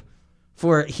Trump?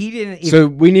 For he didn't. So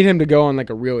we need him to go on like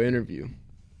a real interview.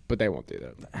 But they won't do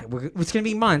that. It's going to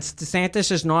be months. DeSantis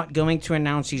is not going to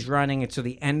announce he's running until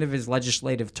the end of his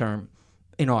legislative term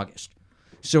in August.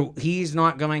 So he's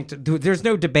not going to do. There's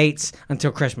no debates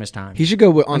until Christmas time. He should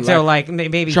go on until like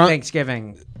maybe Trump,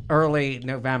 Thanksgiving, early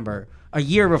November, a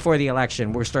year before the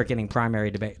election. We'll start getting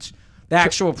primary debates. The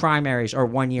actual primaries are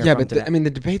 1 year. Yeah, from but today. I mean the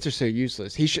debates are so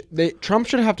useless. Trump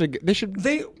should have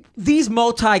to. These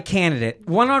multi-candidate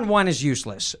one-on-one is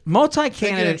useless.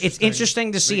 Multi-candidate, it's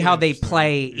interesting to see how they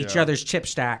play each other's chip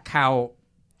stack. How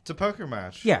it's a poker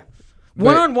match. Yeah.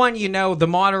 One-on-one, the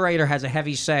moderator has a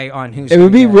heavy say on who's. It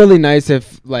would be really nice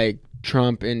if, like,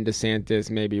 Trump and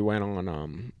DeSantis maybe went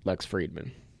on Lex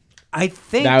Friedman. I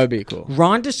think that would be cool.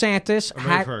 Ron DeSantis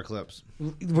had for our clips.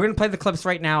 We're gonna play the clips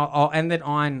right now. I'll end it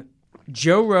on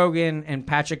Joe Rogan and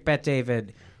Patrick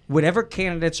Bet-David. Whatever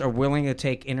candidates are willing to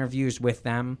take interviews with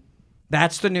them,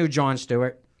 that's the new Jon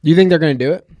Stewart. You think they're going to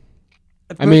do it?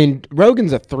 I mean,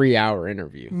 Rogan's a 3-hour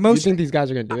interview. You think these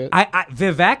guys are going to do it?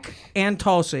 Vivek and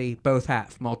Tulsi both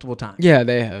have multiple times. Yeah,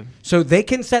 they have. So they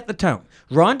can set the tone.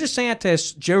 Ron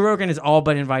DeSantis, Joe Rogan has all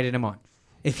but invited him on.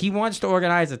 If he wants to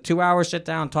organize a 2-hour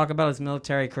sit-down, talk about his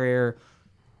military career,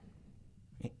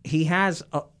 he has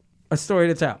a story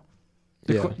to tell.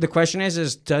 The question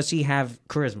is does he have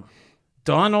charisma?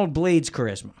 Donald bleeds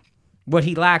charisma. What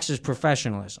he lacks is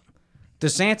professionalism.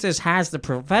 DeSantis has the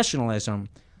professionalism.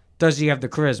 Does he have the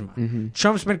charisma?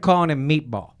 Trump's been calling him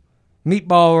Meatball.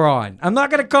 Meatball Ron. I'm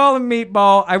not going to call him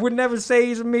Meatball. I would never say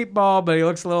he's a meatball, but he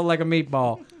looks a little like a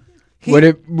meatball.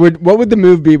 What would the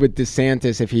move be with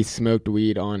DeSantis if he smoked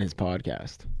weed on his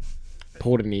podcast?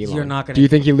 Pulled an Elon. You're not gonna, do you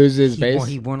think he loses his base?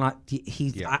 He will not.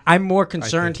 I'm more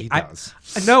concerned. I think he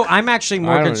does. No, I'm actually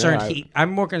more concerned.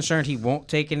 I'm more concerned he won't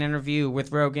take an interview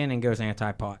with Rogan and goes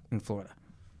anti-pot in Florida,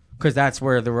 because that's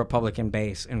where the Republican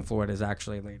base in Florida is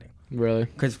actually leading. Really?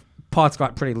 Because pot's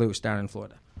got pretty loose down in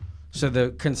Florida. So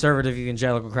the conservative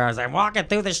evangelical crowd is like, walking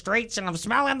through the streets and I'm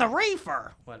smelling the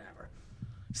reefer, whatever.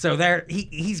 So there,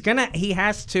 he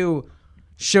has to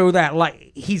show that,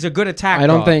 like, he's a good attack I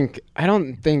don't dog. I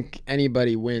don't think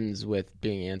anybody wins with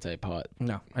being anti-pot.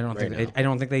 No, I don't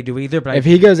think they do either. But if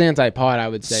he goes anti-pot, I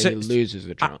would say he loses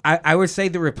with Trump. I would say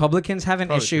the Republicans have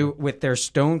an issue with their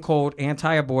stone cold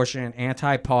anti-abortion,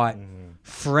 anti-pot,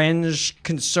 fringe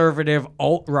conservative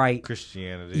alt-right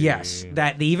Christianity. Yes,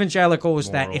 that the evangelicals,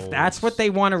 morals. That if that's what they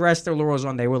want to rest their laurels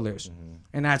on, they will lose.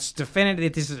 And that's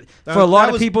definitive. This is for a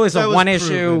lot of people. Is a one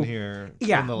issue.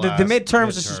 Yeah, the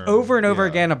midterms. This is over and over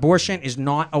again. Abortion is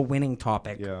not a winning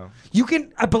topic. Yeah, you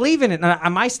can. I believe in it.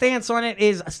 My stance on it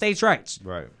is states' rights.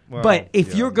 Right. Well, but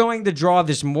if you're going to draw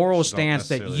this moral stance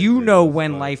that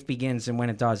when life begins and when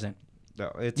it doesn't,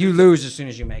 No, you lose as soon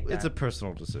as you make that. It's a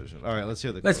personal decision. All right, let's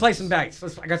hear the. Let's play some bags.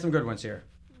 I got some good ones here.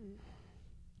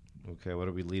 Okay, what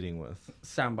are we leading with?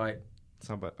 Soundbite.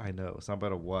 Soundbite. I know.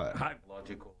 Soundbite of what?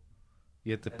 Logical.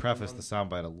 You have to preface the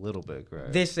soundbite a little bit,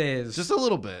 Greg. This is just a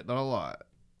little bit, not a lot.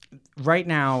 Right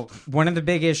now, one of the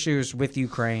big issues with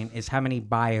Ukraine is how many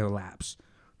biolabs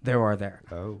there are there.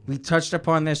 Oh. We touched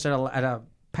upon this at a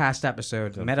past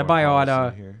episode.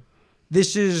 Metabiota.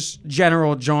 This is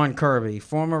General John Kirby,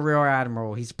 former Rear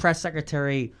Admiral. He's press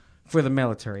secretary for the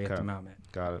military at the moment.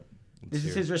 Got it. This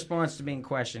is his response to being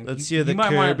questioned. Let's hear the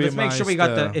Kirby. Let's make sure we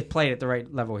got it played at the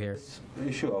right level here. The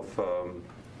issue of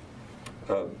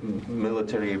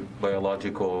military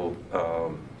biological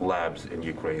labs in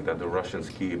Ukraine that the Russians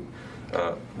keep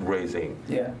raising.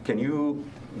 Yeah. Can you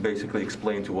basically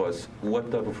explain to us what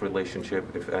type of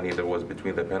relationship, if any, there was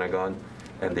between the Pentagon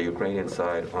and the Ukrainian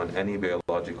side on any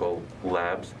biological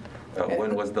labs?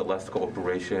 When was the last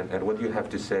cooperation, and what do you have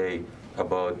to say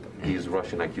about these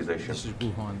Russian accusations? This is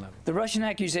Wuhan level. The Russian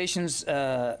accusations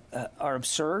are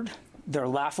absurd. They're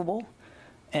laughable.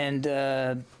 And,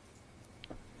 in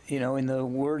the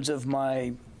words of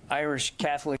my Irish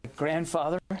Catholic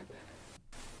grandfather,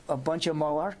 a bunch of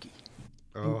malarkey.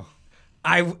 Oh.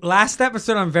 Last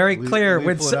episode, I'm very clear.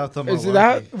 Is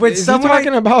someone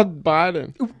talking about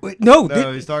Biden? No,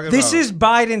 he's talking this about... is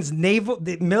Biden's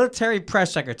the military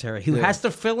press secretary who has to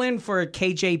fill in for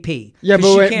KJP. Yeah,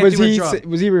 but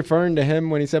was he referring to him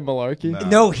when he said malarkey?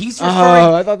 No, he's referring.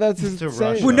 Oh, I thought that's his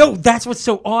saying. Well, no, that's what's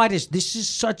so odd is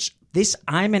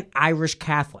I'm an Irish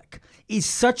Catholic is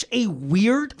such a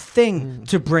weird thing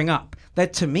to bring up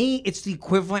that to me it's the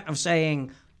equivalent of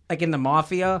saying, like in the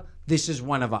mafia, this is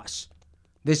one of us.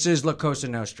 This is La Cosa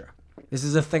Nostra. This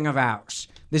is a thing of ours.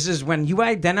 This is when you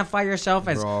identify yourself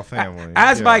as family.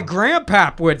 As my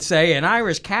grandpap would say, an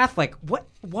Irish Catholic. What?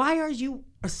 Why are you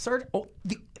asserting?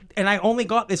 And I only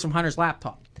got this from Hunter's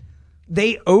laptop.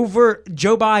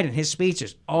 Joe Biden, his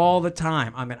speeches all the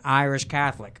time. I'm an Irish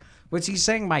Catholic. What's he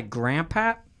saying? My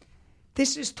grandpap.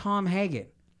 This is Tom Hagen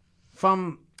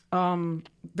from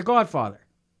The Godfather.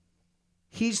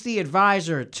 He's the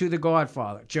advisor to The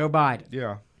Godfather, Joe Biden.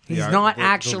 Yeah. He's not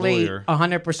actually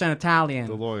 100% Italian.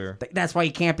 The lawyer. That's why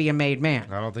he can't be a made man.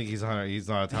 I don't think he's not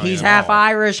Italian. He's half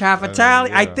Irish, half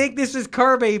Italian. I think this is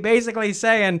Kirby basically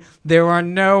saying there are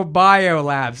no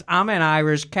biolabs. I'm an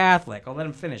Irish Catholic. I'll let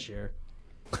him finish here.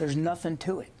 There's nothing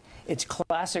to it. It's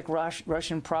classic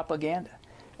Russian propaganda.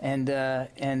 And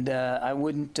I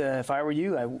wouldn't, if I were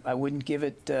you, I wouldn't give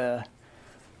it.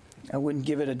 I wouldn't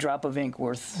give it a drop of ink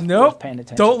worth paying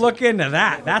attention. Don't look into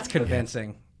that. That's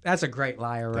convincing. That's a great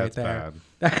liar right there.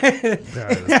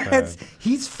 Bad.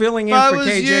 He's filling in for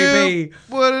KJB.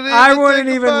 I wouldn't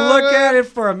even look at it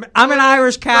for a minute. I'm an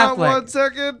Irish Catholic. Not 1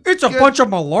 second. It's a bunch of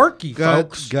malarkey,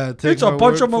 folks. It's a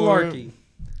bunch of malarkey.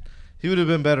 He would have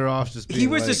been better off just being He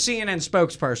was the CNN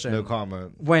spokesperson. No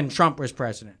comment. When Trump was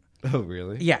president. Oh,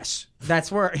 really? Yes.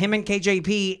 That's where him and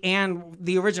KJP and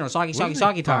the original Soggy Time.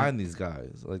 Find these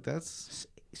guys. Like, that's...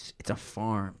 It's a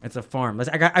farm. It's a farm.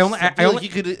 I feel like you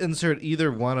could insert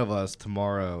either one of us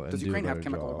tomorrow. And does Ukraine have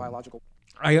chemical or biological?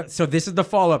 So this is the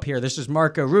follow-up here. This is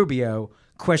Marco Rubio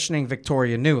questioning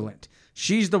Victoria Nuland.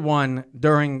 She's the one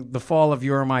during the fall of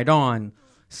Euromaidan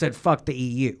said fuck the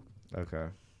EU. Okay.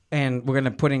 And we're going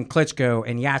to put in Klitschko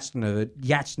and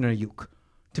Yatsenyuk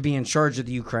to be in charge of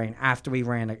the Ukraine after we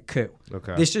ran a coup.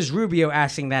 Okay. This is Rubio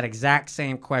asking that exact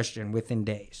same question within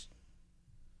days.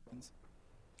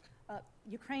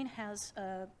 Ukraine has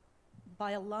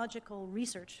biological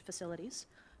research facilities,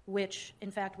 which, in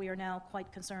fact, we are now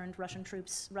quite concerned Russian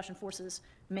forces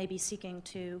may be seeking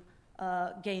to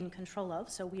gain control of.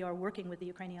 So we are working with the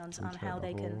Ukrainians on how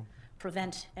they can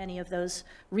prevent any of those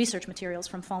research materials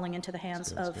from falling into the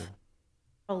hands of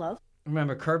control of.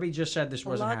 Remember, Kirby just said this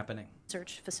wasn't happening.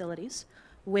 Research facilities,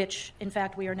 which, in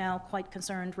fact, we are now quite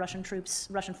concerned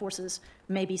Russian forces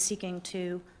may be seeking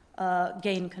to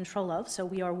gain control of. So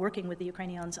we are working with the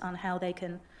Ukrainians on how they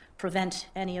can prevent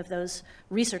any of those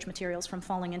research materials from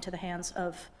falling into the hands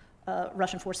of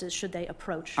Russian forces should they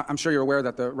approach. I'm sure you're aware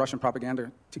that the Russian propaganda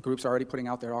groups are already putting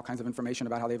out there all kinds of information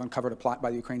about how they've uncovered a plot by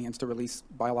the Ukrainians to release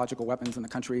biological weapons in the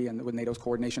country and with NATO's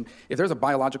coordination. If there's a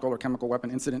biological or chemical weapon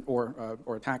incident or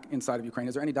attack inside of Ukraine,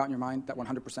 is there any doubt in your mind that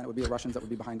 100% it would be the Russians that would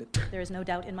be behind it? There is no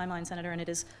doubt in my mind, Senator, and it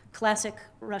is classic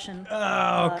Russian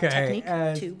technique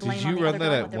to blame did on you the run other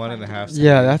that guy at 1.5 seconds?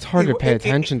 Yeah, that's hard to pay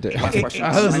attention to.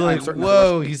 I was like,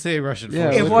 whoa, he's saying Russian.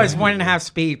 Yeah, it was 1.5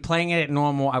 speed. Playing it at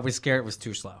normal, I was scared it was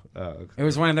too slow. Oh, okay. It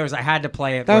was one of those I had to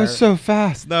play it. That was so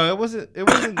fast. No, it wasn't.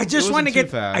 I just wanted to get.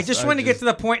 Fast. I just wanted to get to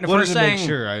the point of wanted first to saying. Make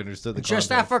sure I understood the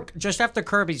just after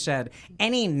Kirby said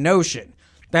any notion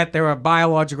that there are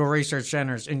biological research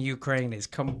centers in Ukraine is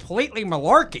completely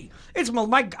malarkey. It's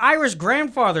my Irish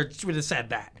grandfather would have said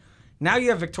that. Now you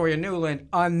have Victoria Nuland,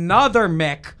 another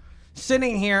Mick,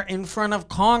 sitting here in front of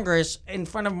Congress, in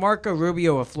front of Marco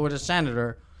Rubio, a Florida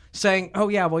senator, saying, oh,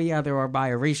 yeah, there are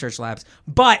bio research labs.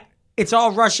 But it's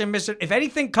all Russian if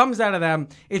anything comes out of them,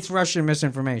 it's Russian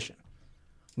misinformation.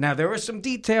 Now, there are some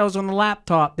details on the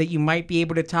laptop that you might be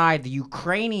able to tie the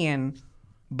Ukrainian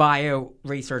bio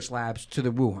research labs to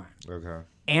the Wuhan. Okay.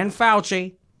 And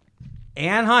Fauci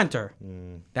and Hunter.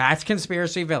 That's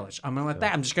Conspiracy Village. I'm going to let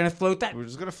that. I'm just going to float that. We're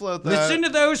just going to float that. Listen to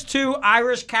those two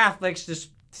Irish Catholics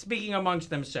just speaking amongst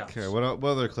themselves. Okay, what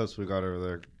other clips we got over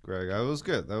there, Greg? That was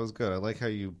good. I like how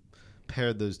you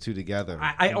paired those two together.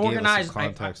 I organized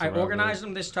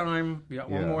them this time. We got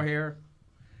one more here.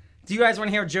 Do you guys want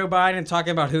to hear Joe Biden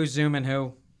talking about who's zooming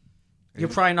who? You're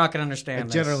probably not going to understand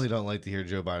this. I generally don't like to hear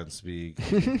Joe Biden speak,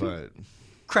 but...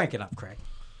 Crank it up, Craig.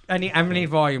 I'm going to need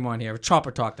volume on here. Chopper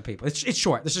talk to people. It's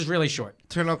short. This is really short.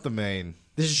 Turn up the main.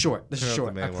 This is short.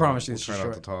 I promise you this is short. Try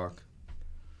not to talk.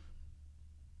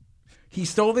 He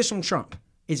stole this from Trump.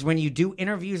 Is when you do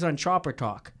interviews on Chopper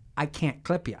Talk, I can't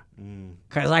clip you.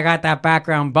 Because I got that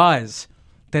background buzz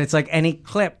that it's like any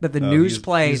clip that the news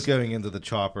plays. He's going into the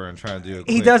chopper and trying to do it.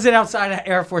 He does it outside of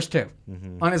Air Force Two.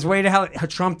 On his way to hell.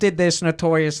 Trump did this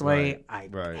notoriously.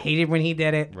 Right. I hated when he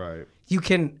did it. Right. You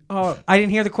can, I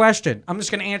didn't hear the question. I'm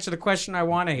just going to answer the question I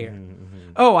want to hear.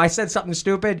 Oh, I said something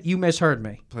stupid. You misheard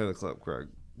me. Play the clip, Greg.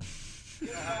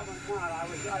 I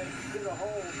did a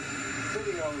whole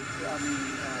video, what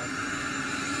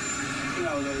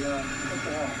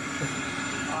the hell?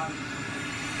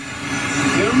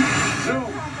 Zoom.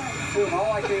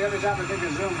 All I can every time I think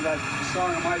of Zoom, that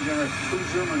song of my generation, Who's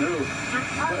Zooming Who?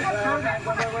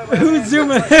 Who's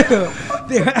Zooming Who?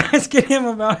 They're asking him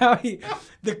about how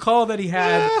the call that he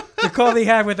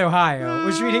had with Ohio,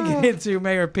 which we didn't get into,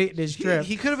 may repeat his trip.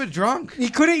 He could have been drunk. He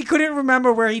couldn't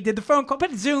remember where he did the phone call.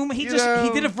 But Zoom, he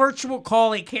did a virtual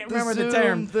call. He can't remember the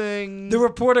term. Thing. The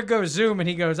reporter goes Zoom, and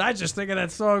he goes, I just think of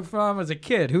that song from as a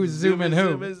kid. Who's Zooming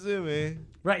Who? Zoomy.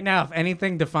 Right now, if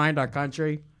anything defined our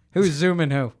country, who's Zooming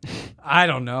who? I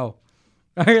don't know.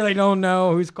 I really don't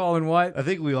know who's calling what. I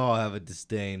think we all have a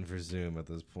disdain for Zoom at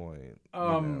this point.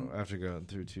 After going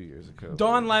through 2 years of COVID.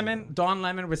 Don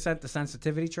Lemon was sent to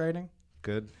sensitivity trading.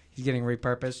 Good. He's getting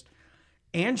repurposed.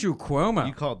 Andrew Cuomo.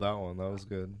 You called that one. That was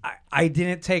good. I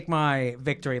didn't take my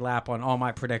victory lap on all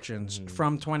my predictions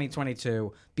from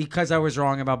 2022 because I was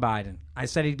wrong about Biden. I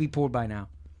said he'd be pulled by now.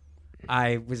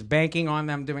 I was banking on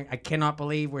them doing. I cannot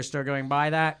believe we're still going by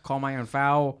that. Call my own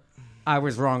foul. I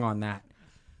was wrong on that.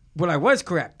 But I was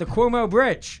correct. The Cuomo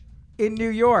Bridge in New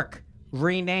York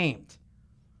renamed.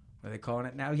 What are they calling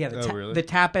it now? Yeah, really? The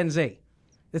Tappan Zee.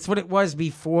 That's what it was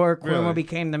before Cuomo Really?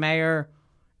 became the mayor.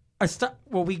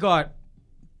 We got.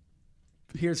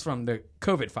 Here's from the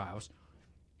COVID files.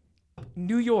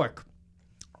 New York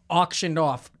auctioned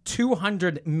off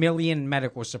 200 million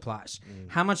medical supplies.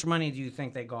 How much money do you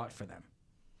think they got for them?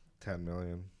 10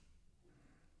 million.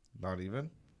 Not even?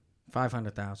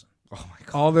 500,000. Oh, my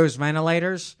God. All those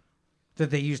ventilators that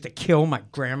they used to kill my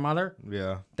grandmother.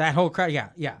 Yeah. That whole crowd. Yeah.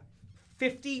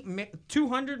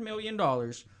 $200 million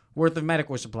worth of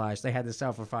medical supplies they had to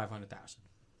sell for 500,000.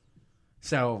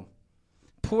 So,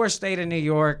 poor state of New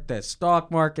York. The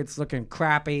stock market's looking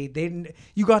crappy.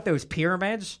 You got those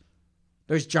pyramids.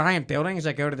 Those giant buildings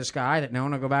that go to the sky that no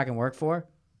one will go back and work for.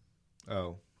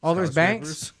 Oh. All those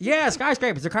banks? Yeah,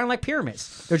 skyscrapers. They're kind of like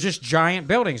pyramids. They're just giant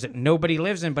buildings that nobody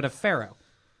lives in but a pharaoh.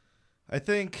 I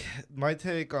think my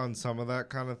take on some of that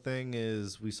kind of thing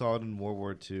is we saw it in World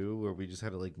War II where we just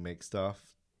had to make stuff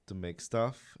to make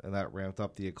stuff, and that ramped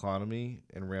up the economy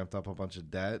and ramped up a bunch of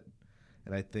debt.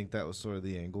 And I think that was sort of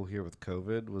the angle here with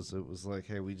COVID it was like,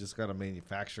 hey, we just got to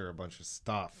manufacture a bunch of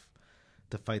stuff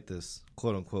to fight this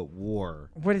quote-unquote war.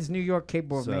 What is New York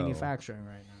capable of manufacturing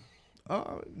right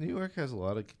now? New York has a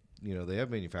lot of, they have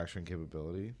manufacturing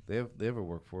capability. They have a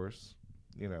workforce,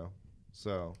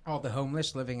 so. All the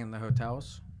homeless living in the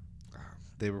hotels?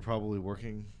 They were probably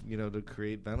working, to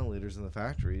create ventilators in the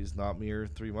factories not mere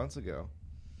 3 months ago.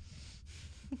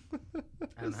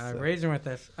 I don't know how I reason with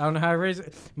this.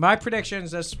 My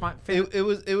predictions. This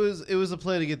was a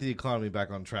play to get the economy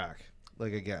back on track.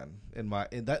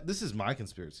 This is my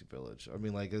conspiracy village. I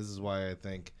mean, this is why I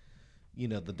think,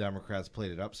 the Democrats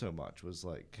played it up so much. Was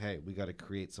like, hey, we got to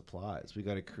create supplies. We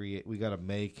got to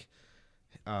make,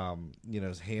 hand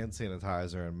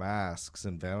sanitizer and masks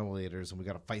and ventilators, and we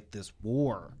got to fight this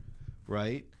war,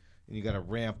 right? And you got to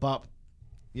ramp up.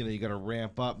 You got to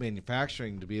ramp up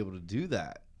manufacturing to be able to do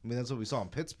that. I mean, that's what we saw in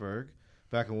Pittsburgh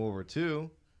back in World War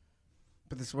II.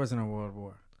 But this wasn't a world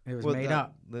war. It was Well, made that-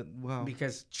 up well,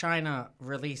 because China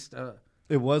released a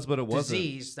it was, but it wasn't.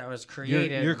 disease that was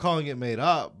created. You're calling it made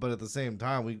up, but at the same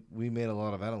time, we made a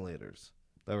lot of ventilators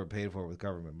that were paid for with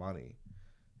government money,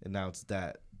 and now it's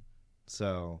debt.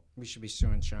 So we should be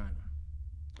suing China.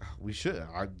 we should,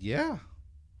 yeah,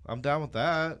 I'm down with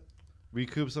that.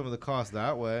 Recoup some of the cost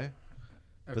that way.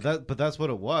 Okay. But that's what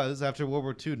it was. After World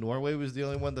War II, Norway was the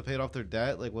only one that paid off their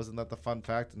debt. Like, wasn't that the fun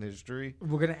fact in history?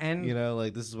 We're gonna end. You know,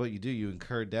 like this is what you do. You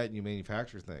incur debt and you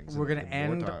manufacture things. We're gonna in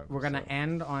end. wartime, We're gonna so.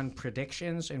 end on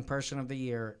predictions and person of the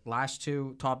year. Last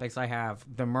two topics I have: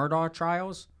 the Murdaugh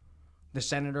trials, the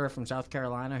senator from South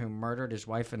Carolina who murdered his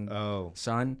wife and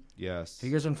son. Yes. Have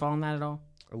you guys been following that at all?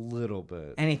 A little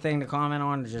bit. Anything to comment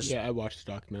on? Or just Yeah, I watched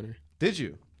the documentary. Did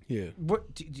you? Yeah. What?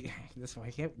 This one,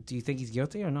 do you think he's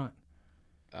guilty or not?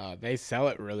 They sell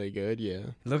it really good. Yeah.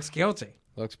 Looks guilty.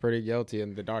 Looks pretty guilty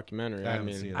in the documentary. I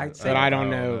haven't seen mean, it. I'd say- but I don't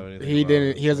know know. anything He about didn't.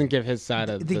 it, He doesn't give his side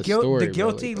of the guilt. story. The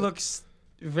guilty really, but- looks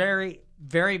very,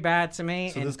 very bad to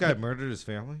me. So and this guy murdered his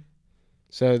family?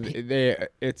 So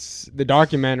it's the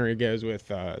documentary goes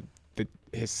with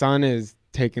his son is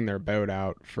taking their boat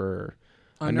out for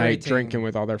a Under night 18, drinking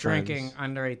with all their drinking friends.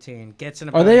 under 18 gets in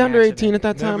a Are they boating under 18 accident. at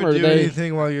that time, Never or are do they?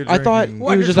 anything while you're I thought drinking.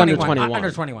 he was just under 21.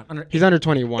 Under 21. He's under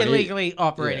 21. Illegally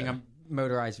operating yeah. a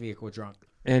motorized vehicle drunk.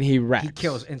 And he wrecks. He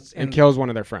kills and kills one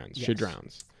of their friends. She Yes.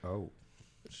 drowns. Oh.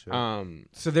 Shit.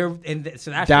 So they're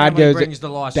so that Dad family goes. brings the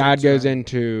lawsuit. Dad goes to-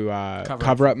 into Cover-up.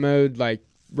 cover-up mode, like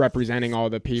representing all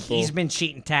the people. He's been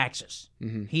cheating taxes.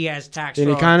 He has tax and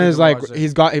he fraud kind of through is the like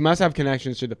lawsuit. he must have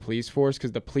connections to the police force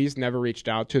because the police never reached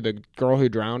out to the girl who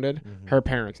drowned. Her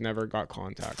parents never got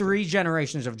contact. 3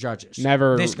 generations of judges.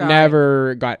 Never This guy,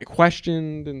 never got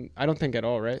questioned, and I don't think at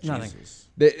all, right? Nothing.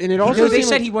 And it also No, they seemed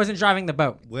said like- he wasn't driving the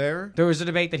boat. Where? There was a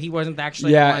debate that he wasn't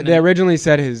actually. yeah, the they one originally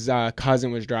said his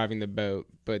cousin was driving the boat,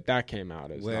 but that came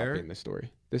out as Where? not being the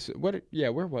story.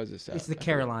 Where was this at? It's the I forget.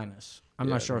 Carolinas. I'm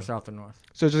not sure south or north.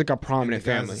 So it's just like a And the prominent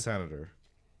guy's family. a senator.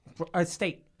 A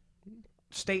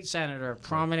state senator,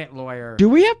 prominent lawyer. Do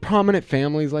we have prominent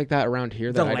families like that around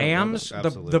here? the That I don't know Lambs, about? the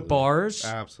Absolutely. Bars,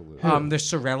 Absolutely. the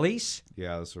Sorellis.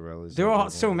 Yeah, the Sorellis. They're all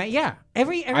so many. Yeah,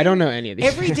 every I don't know any of these.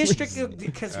 Every families. district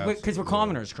because we're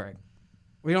commoners, Craig.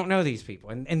 We don't know these people,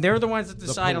 and they're the ones that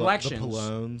decide elections. The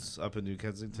Palones up in New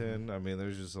Kensington. I mean, The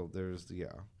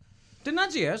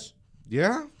Nunzios,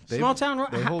 yeah. small town.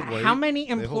 They hold weight. How many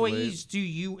They hold weight. employees do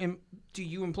you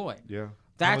employ? Yeah.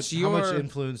 That's how much your-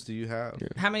 influence do you have?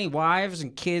 How many wives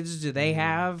and kids do Mm-hmm. they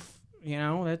have? You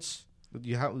know, that's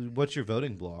What's your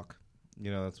voting block?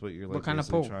 You know, that's what you're like What kind of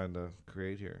basically poll? trying to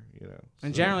create here. You know,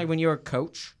 and So- generally when you're a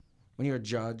coach, when you're a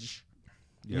judge,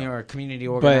 Yeah. when you're a community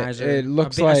organizer, it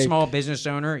looks a like- small business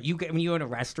owner, when you own a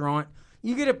restaurant,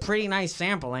 you get a pretty nice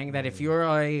sampling that if you're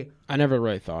I never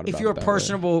really thought about if you're it a that way.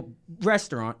 personable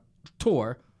restaurant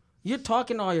tour, you're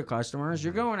talking to all your customers.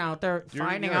 You're going out there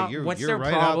finding out what's you're their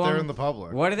right problem. out there in the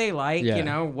public. What do they like? Yeah. You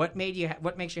know, what makes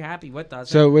you happy? What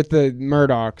doesn't? So with the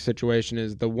Murdoch situation,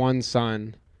 is the one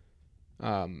son,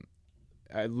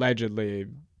 allegedly,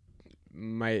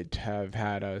 might have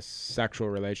had a sexual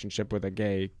relationship with a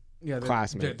gay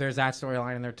classmate. There's that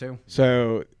storyline in there too.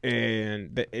 So,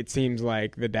 and it seems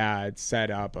like the dad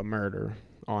set up a murder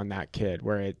on that kid,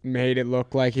 where it made it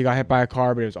look like he got hit by a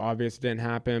car, but it was obvious it didn't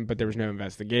happen. But there was no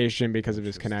investigation because of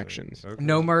his connections. Okay.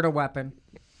 No murder weapon,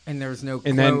 and there's no.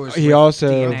 And then clothes he with also-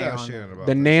 DNA I'll on ask them. Shannon about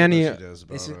The this. nanny- I bet she does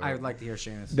about This is, it. I would like to hear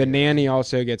Shannon's. The nanny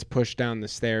also gets pushed down the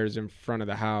stairs in front of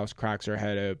the house, cracks her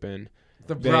head open.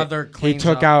 The brother he cleans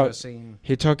took up out the scene.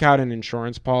 he took out an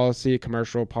insurance policy,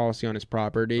 commercial policy on his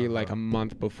property like a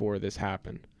month before this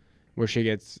happened, where she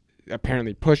gets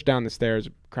apparently pushed down the stairs,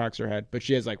 cracks her head, but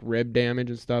she has like rib damage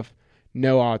and stuff.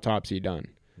 No autopsy done.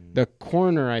 The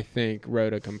coroner, I think,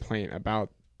 wrote a complaint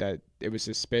about that it was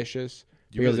suspicious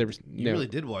because there was You no. really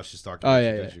did watch this documentary,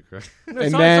 yeah, didn't you, Craig? No, and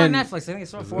it's then- on Netflix. I think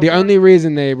it's on 4. The only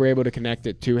reason they were able to connect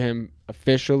it to him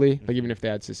officially, like even if they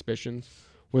had suspicions,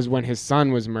 was when his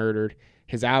son was murdered.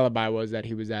 His alibi was that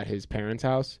he was at his parents'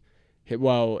 house.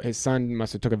 His son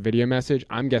must have took a video message.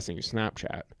 I'm guessing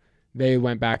Snapchat. They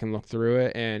went back and looked through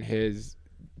it, and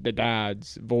the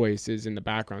dad's voice is in the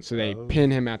background. So they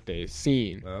pin him at the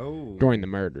scene during the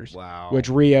murders. Wow. Which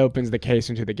reopens the case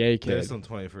into the gay kid. There's some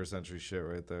 21st century shit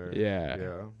right there. Yeah. Yeah.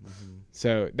 Mm-hmm.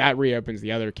 So that reopens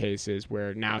the other cases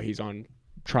where now he's on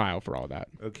trial for all that.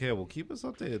 Okay, well, keep us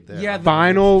updated there. Yeah, I'm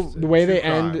Final interested. the way True they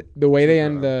crime. end the way True they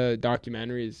end crime. the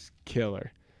documentary is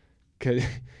killer, because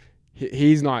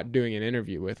he's not doing an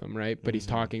interview with him, right? But he's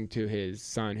talking to his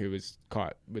son who was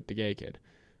caught with the gay kid,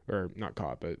 or not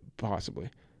caught, but possibly.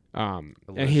 And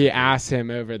he Allegedly. asks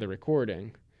him over the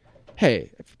recording,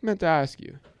 "Hey, I meant to ask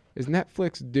you, Is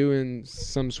Netflix doing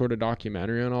some sort of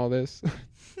documentary on all this?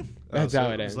 That's how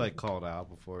it was ends. like called out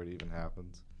before it even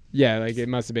happens. Yeah, like it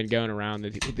must have been going around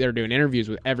that they're doing interviews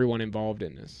with everyone involved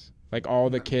in this. Like all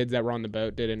the kids that were on the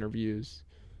boat did interviews.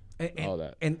 All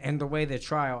that. And the way the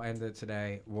trial ended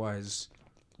today was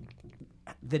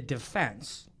the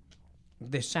defense,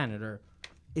 the senator,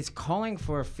 is calling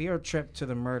for a field trip to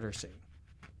the murder scene.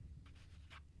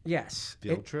 Yes.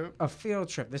 Field trip? A field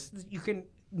trip. You can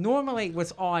normally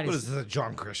what's odd What is this, a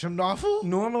John Grisham novel?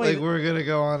 Normally like we're gonna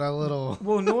go on a little.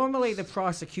 Well, normally the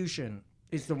prosecution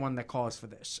is the one that calls for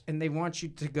this, and they want you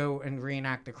to go and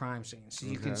reenact the crime scene, so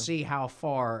you can see how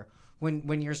far.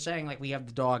 When you're saying like we have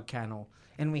the dog kennel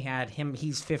and we had him,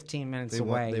 he's 15 minutes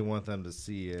away. They want them to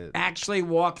see it. Actually,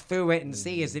 walk through it and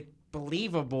see, is it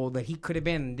believable that he could have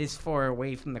been this far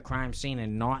away from the crime scene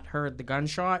and not heard the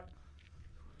gunshot?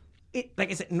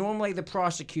 Like I said, normally the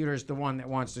prosecutor is the one that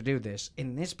wants to do this.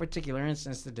 In this particular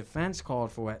instance, the defense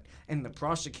called for it, and the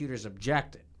prosecutors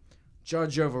objected.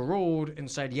 Judge overruled and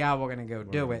said, yeah, we're going to go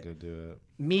do it.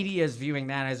 Media is viewing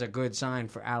that as a good sign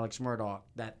for Alex Murdaugh,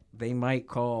 that they might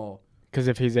call. Because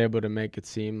if he's able to make it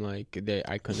seem like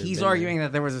I couldn't. He's arguing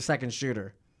that there was a second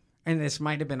shooter, and this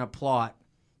might have been a plot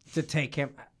to take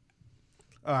him.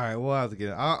 All right, we'll have to get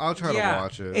it. I'll try to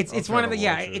watch it. It's one of the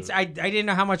I didn't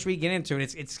know how much we get into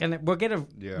it. We'll get a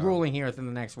ruling here within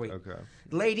the next week. Okay.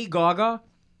 Lady Gaga,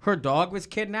 her dog was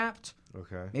kidnapped.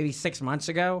 Okay. Maybe 6 months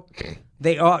ago.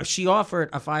 She offered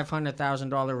a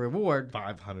 $500,000 reward.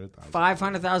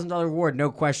 $500,000 reward,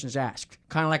 no questions asked.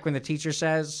 Kind of like when the teacher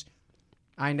says,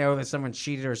 I know that someone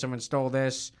cheated or someone stole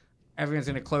this. Everyone's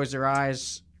going to close their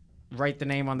eyes, write the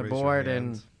name on the board,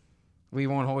 and we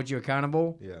won't hold you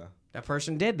accountable. Yeah. That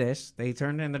person did this. They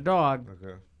turned in the dog.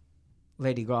 Okay.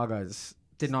 Lady Gaga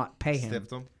did not pay him.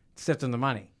 Stiffed him the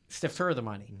money. Stiffed her the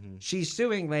money. Mm-hmm. She's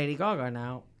suing Lady Gaga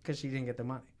now because she didn't get the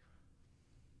money.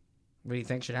 What do you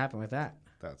think should happen with that?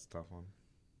 That's a tough one.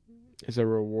 Is a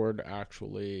reward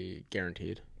actually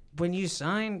guaranteed? When you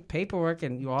sign paperwork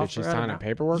and you offer... Did she sign a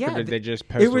paperwork or did they just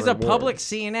post it was a reward? Public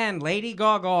CNN. Lady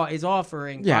Gaga is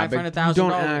offering $500,000. But you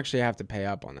don't actually have to pay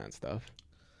up on that stuff.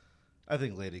 I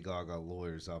think Lady Gaga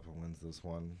lawyers up and wins this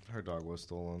one. Her dog was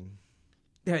stolen.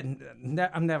 Yeah,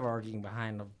 I'm never arguing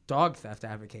behind a dog theft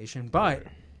application, but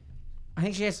I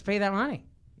think she has to pay that money.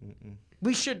 Mm-mm.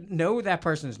 We should know that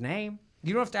person's name.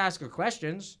 You don't have to ask her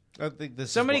questions. I think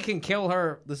somebody can kill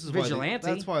her. This is vigilante.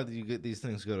 That's why you get these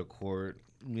things go to court.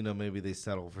 You know, maybe they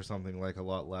settle for something like a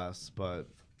lot less, but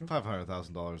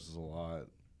 $500,000 is a lot.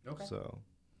 Okay. So.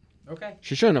 Okay.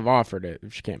 She shouldn't have offered it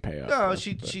if she can't pay up. No,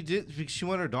 she did. She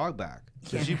want her dog back.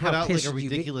 So she put out like a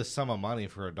ridiculous sum of money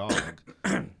for a dog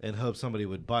and hoped somebody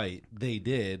would bite. They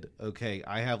did. Okay,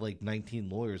 I have like 19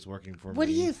 lawyers working for me. What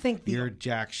do you think? You're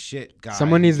jack shit guy.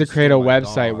 Someone needs to create a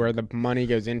website where the money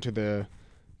goes into the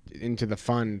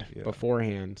fund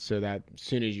beforehand, so that as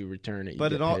soon as you return it,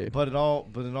 but in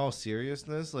all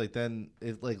seriousness, like then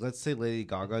let's say Lady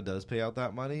Gaga does pay out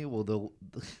that money, well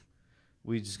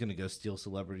we just gonna go steal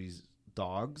celebrities'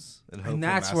 dogs and hope. And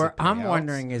that's where I'm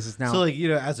wondering is now. So like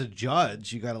as a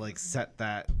judge, you gotta like set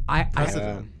that. I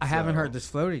haven't heard this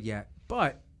floated yet,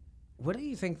 but what do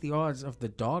you think the odds of the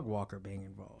dog walker being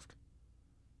involved?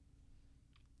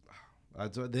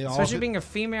 Especially being a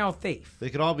female thief, they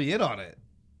could all be in on it.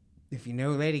 If you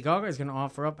know Lady Gaga is going to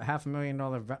offer up a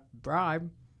 $500,000 bribe.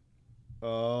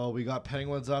 Oh, we got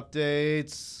Penguins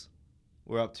updates.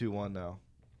 We're up 2-1 now.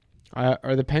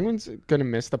 Are the Penguins going to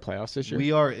miss the playoffs this year?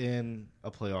 We are in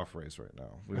a playoff race right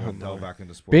now. We won't delve back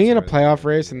into sports. Being in a playoff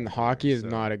race in hockey is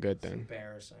not a good thing. It's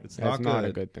embarrassing. It's not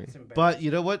a good thing. But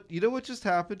you know what? You know what just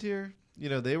happened here? You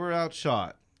know, they were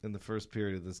outshot in the first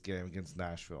period of this game against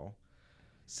Nashville.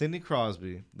 Sidney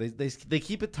Crosby, they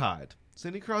keep it tied.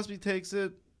 Sidney Crosby takes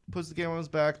it, puts the game on his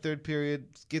back, third period,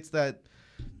 gets that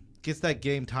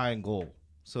game tying goal.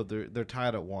 So they're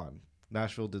tied at 1.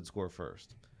 Nashville did score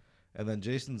first. And then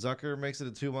Jason Zucker makes it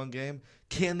a 2-1 game.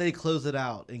 Can they close it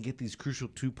out and get these crucial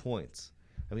 2 points?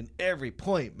 I mean, every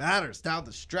point matters down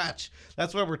the stretch.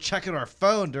 That's why we're checking our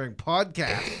phone during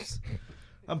podcasts.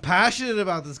 I'm passionate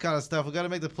about this kind of stuff. We got to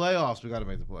make the playoffs.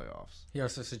 He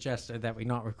also suggested that we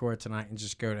not record tonight and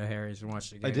just go to Harry's and watch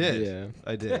the game. I did. Yeah.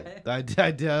 I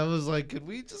did. I was like, could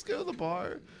we just go to the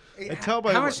bar? How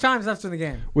much time's left in the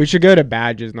game? We should go to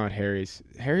Badges, not Harry's.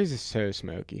 Harry's is so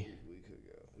smoky.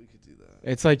 We could do that.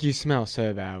 It's like you smell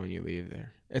so bad when you leave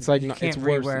there. It's like you can't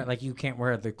you can't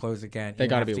wear the clothes again. They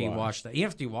got to be washed.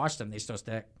 Even if you wash them, they still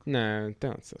stick. No,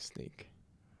 don't still sneak.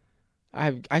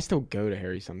 I still go to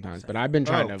Harry sometimes, but I've been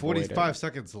trying to avoid 45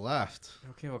 seconds left.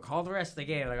 Okay, well, call the rest of the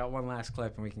game. I got one last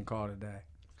clip, and we can call it a day.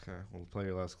 Okay, we'll play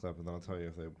your last clip, and then I'll tell you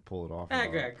if they pull it off.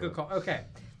 Okay, good call. Okay,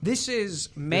 this is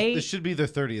May. This should be their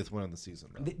 30th win of the season.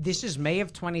 This is May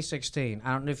of 2016.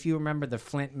 I don't know if you remember the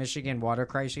Flint, Michigan water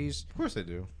crises. Of course they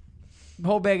do.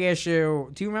 Whole big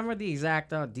issue. Do you remember the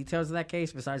exact details of that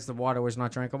case besides the water was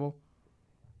not drinkable?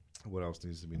 What else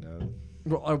needs to be known?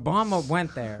 Well, Obama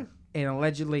went there and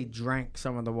allegedly drank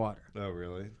some of the water. Oh,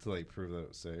 really? To like prove that it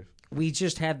was safe? We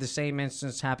just had the same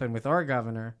instance happen with our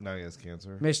governor. Now he has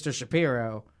cancer. Mr.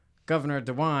 Shapiro, Governor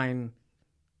DeWine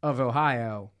of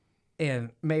Ohio,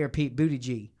 and Mayor Pete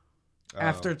Buttigieg.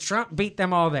 After Trump beat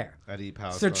them all there. At East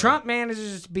Palestine. So Trump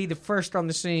manages to be the first on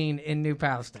the scene in New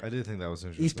Palestine. I did think that was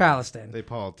interesting. East Palestine. They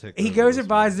politic. He goes and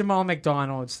buys them all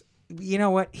McDonald's. You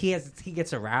know what? He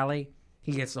gets a rally.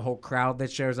 He gets the whole crowd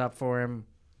that shows up for him.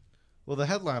 Well, the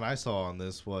headline I saw on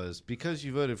this was, because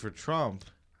you voted for Trump,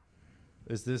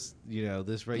 is this,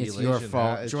 this regulation? It's your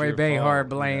fault. It's Joy your Behar fault,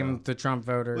 blamed the Trump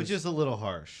voters. Which is a little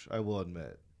harsh, I will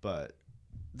admit. But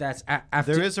that's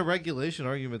after, there is a regulation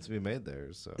argument to be made there.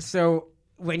 So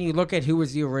when you look at who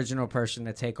was the original person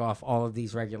to take off all of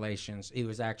these regulations, it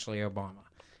was actually Obama.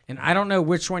 And I don't know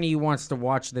which one of you wants to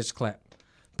watch this clip,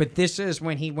 but this is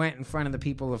when he went in front of the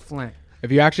people of Flint.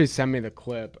 If you actually send me the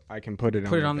clip, I can put it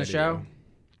on the show.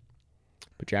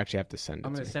 But you actually have to send it.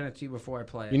 I'm going to send it to you before I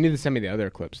play it. You need to send me the other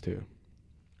clips too.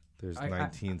 There's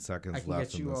 19 seconds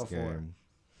left in this game.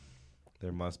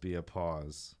 There must be a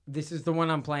pause. This is the one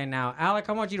I'm playing now. Alec,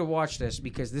 I want you to watch this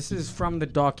because this is from the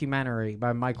documentary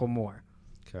by Michael Moore.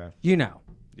 Okay. You know.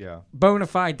 Yeah. Bona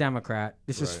fide Democrat.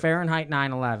 This is Fahrenheit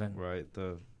 9/11. Right.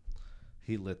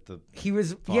 He lit the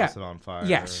faucet on fire.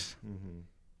 Yes. Mm-hmm.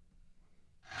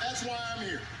 That's why I'm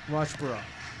here. Watch, bro.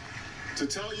 To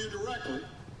tell you directly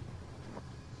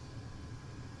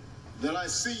that I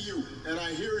see you and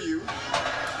I hear you.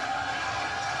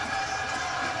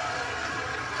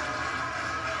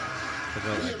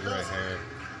 Right hair.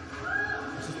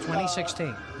 This is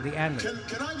 2016. The end. Can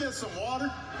I get some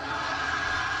water?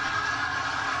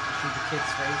 See the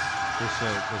kid's face?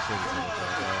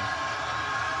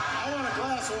 I want a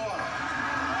glass of water.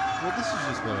 Well, this has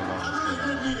just been a long I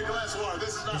really did need a glass of water.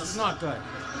 This is not good.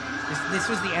 This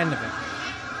was the end of it.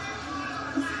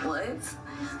 What?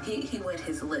 He wet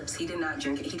his lips. He did not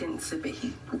drink it. He didn't sip it.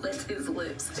 He wet his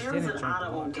lips. There was an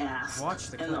audible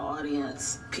gasp in the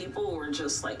audience. People were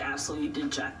just like absolutely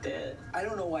dejected. I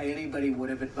don't know why anybody would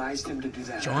have advised him to do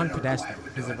that. John Podesta,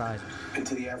 his advisor. And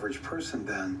to the average person,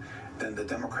 then the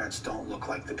Democrats don't look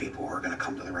like the people who are going to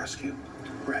come to the rescue.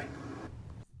 Right.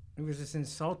 It was as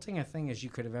insulting a thing as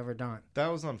you could have ever done. That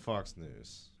was on Fox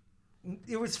News.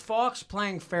 It was Fox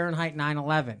playing Fahrenheit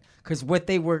 9/11 because what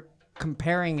they were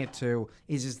comparing it to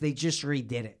is they just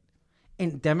redid it.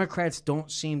 And Democrats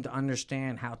don't seem to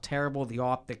understand how terrible the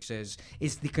optics is.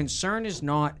 The concern is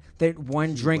not that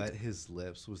one drink... Wet his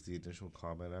lips was the initial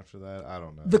comment after that? I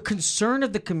don't know. The concern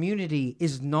of the community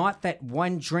is not that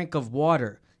one drink of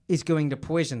water is going to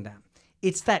poison them.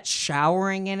 It's that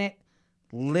showering in it,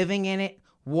 living in it,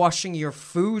 washing your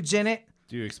foods in it.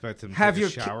 Do you expect him to take a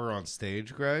shower on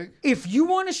stage, Greg? If you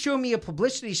want to show me a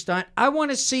publicity stunt, I want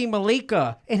to see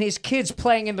Malika and his kids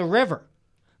playing in the river.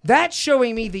 That's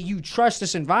showing me that you trust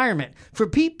this environment. For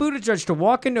Pete Buttigieg to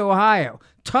walk into Ohio,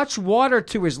 touch water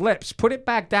to his lips, put it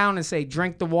back down and say,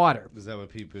 drink the water. Is that what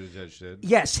Pete Buttigieg did?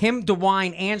 Yes, him,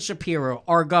 DeWine, and Shapiro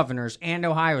are governors, and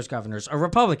Ohio's governors, a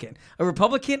Republican,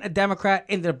 a Democrat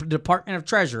in the Department of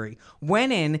Treasury,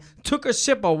 went in, took a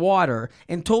sip of water,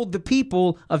 and told the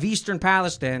people of Eastern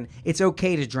Palestine it's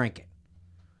okay to drink it.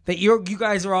 That you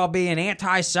guys are all being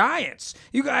anti-science.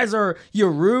 You guys are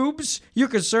your rubes. You're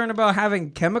concerned about having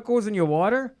chemicals in your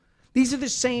water. These are the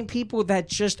same people that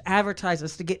just advertise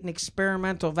us to get an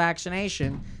experimental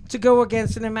vaccination to go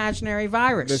against an imaginary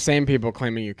virus. The same people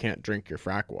claiming you can't drink your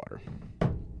frack water.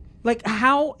 Like,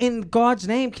 how in God's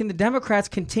name can the Democrats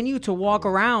continue to walk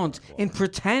around and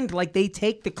pretend like they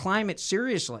take the climate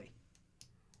seriously?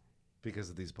 Because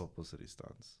of these publicity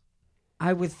stunts.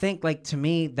 I would think, to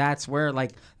me, that's where,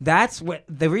 that's what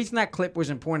the reason that clip was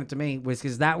important to me was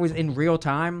because that was in real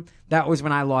time. That was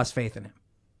when I lost faith in him.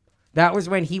 That was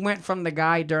when he went from the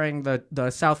guy during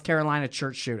the South Carolina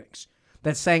church shootings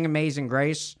that sang Amazing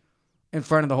Grace in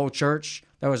front of the whole church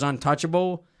that was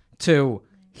untouchable to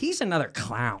he's another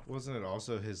clown. Wasn't it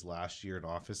also his last year in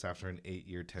office after an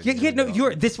 8-year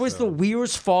tenure? This was the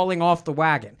wheels falling off the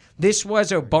wagon. This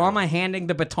was Obama handing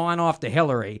the baton off to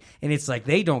Hillary, and it's like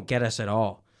they don't get us at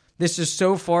all. This is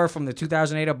so far from the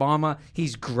 2008 Obama.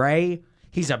 He's gray.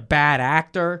 He's a bad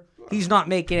actor. He's not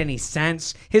making any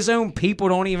sense. His own people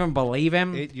don't even believe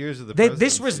him. 8 years of the presidency.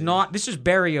 This was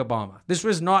Barry Obama. This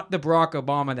was not the Barack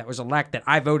Obama that was elected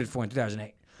I voted for in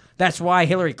 2008. That's why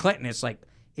Hillary Clinton is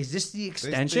Is this the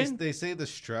extension? They say the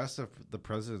stress of the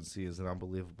presidency is an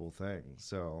unbelievable thing.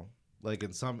 So, like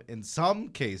in some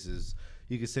cases,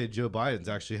 you could say Joe Biden's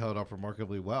actually held up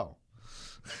remarkably well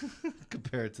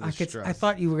compared to the stress. I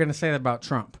thought you were going to say that about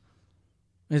Trump.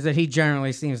 Is that he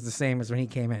generally seems the same as when he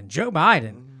came in. Joe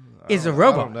Biden is a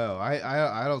robot. I don't know.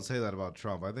 I don't say that about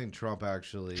Trump. I think Trump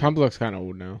looks kind of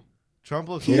old now. Trump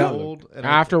looks old. And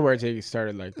afterwards, he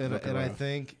started like. And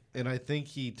I think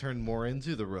he turned more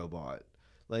into the robot.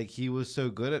 Like he was so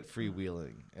good at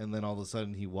freewheeling, and then all of a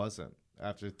sudden he wasn't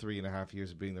after 3.5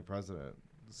 years of being the president.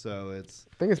 So I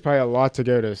think it's probably a lot to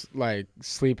go to like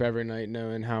sleep every night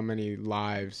knowing how many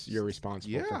lives you're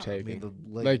responsible for taking. I mean,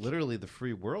 literally the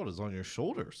free world is on your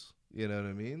shoulders. You know what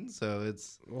I mean? So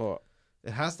it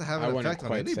has to have an effect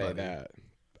on anybody. Say that.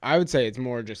 I would say it's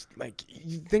more just like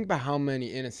you think about how many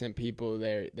innocent people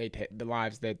they take, the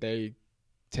lives that they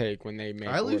take when they make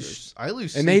orders. I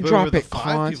lose and they drop over it the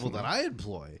 5 people that I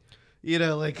employ. You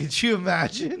know, like, could you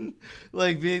imagine,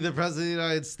 like, being the president of the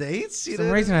United States? For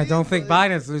some reason, I don't think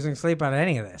Biden's losing sleep out of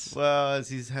any of this. Well,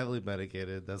 he's heavily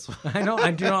medicated. That's why.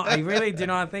 I really do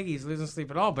not think he's losing sleep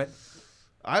at all. But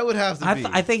I would have to be.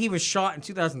 I think he was shot in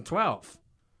 2012.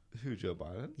 Who, Joe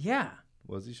Biden? Yeah.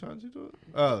 Was he shot in 2012?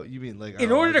 Oh, you mean like...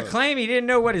 In order to claim he didn't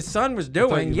know what his son was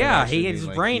doing, he is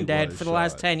brain dead for the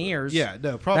last 10 years. Yeah,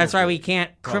 no, probably. That's why we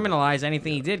can't criminalize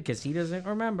anything he did, because he doesn't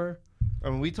remember. I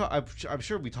mean, I'm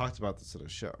sure we talked about this at a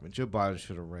show. I mean, Joe Biden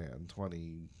should have ran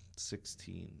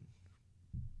 2016.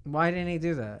 Why didn't he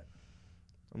do that?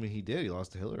 I mean, he did. He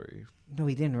lost to Hillary. No,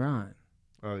 he didn't run.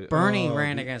 Bernie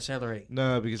ran against Hillary.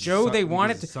 No, because Joe, they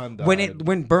wanted to.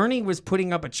 When Bernie was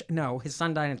putting up his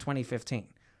son died in 2015.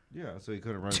 Yeah, so he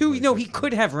couldn't run. He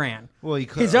could have ran. Well, he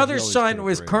could. His other son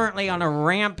was currently on a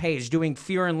rampage doing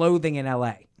Fear and Loathing in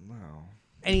L.A. Wow.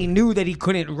 And he knew that he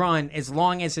couldn't run as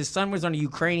long as his son was on a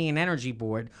Ukrainian energy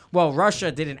board. Well,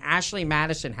 Russia did an Ashley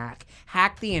Madison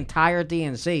hacked the entire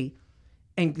DNC,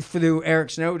 and through Eric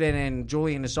Snowden and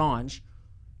Julian Assange.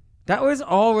 That was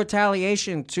all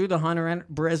retaliation to the Hunter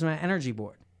Burisma Energy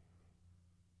Board.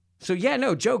 So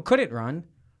Joe couldn't run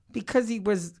because he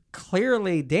was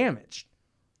clearly damaged.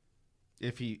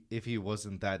 If he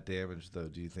wasn't that damaged, though,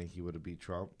 do you think he would have beat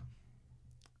Trump?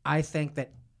 I think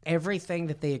that everything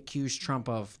that they accused Trump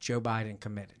of, Joe Biden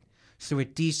committed. So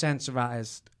it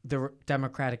desensitized the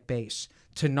Democratic base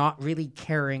to not really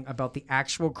caring about the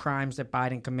actual crimes that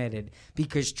Biden committed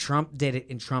because Trump did it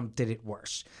and Trump did it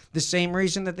worse. The same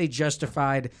reason that they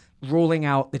justified ruling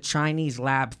out the Chinese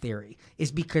lab theory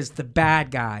is because the bad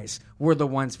guys were the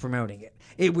ones promoting it.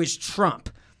 It was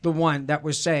Trump, the one that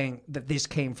was saying that this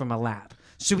came from a lab.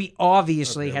 So he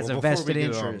obviously has a vested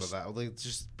interest. That, like,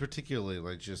 just particularly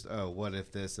what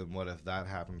if this and what if that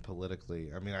happened politically?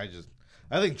 I mean, I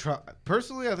think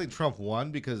Trump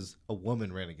won because a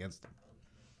woman ran against him.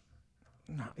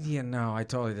 No, I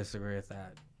totally disagree with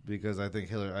that. Because I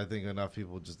think enough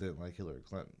people just didn't like Hillary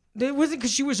Clinton. It wasn't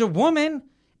because she was a woman.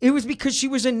 It was because she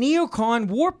was a neocon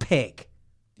war pig.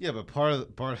 Yeah, but part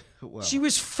of she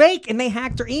was fake, and they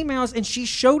hacked her emails, and she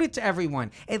showed it to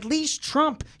everyone. At least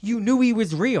Trump, you knew he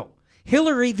was real.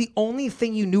 Hillary, the only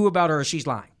thing you knew about her is she's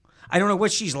lying. I don't know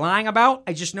what she's lying about.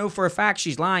 I just know for a fact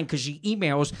she's lying because she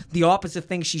emails the opposite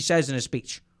thing she says in a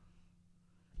speech.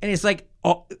 And it's like,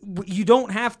 you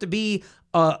don't have to be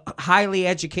a highly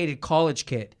educated college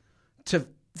kid to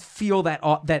feel that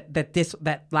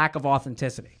lack of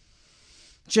authenticity.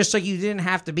 Just like you didn't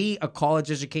have to be a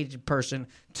college-educated person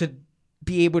to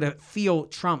be able to feel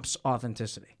Trump's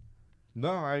authenticity.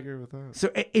 No, I agree with that. So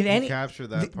capture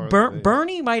that part.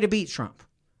 Bernie might have beat Trump,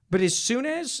 but as soon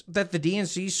as that the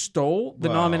DNC stole the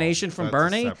nomination from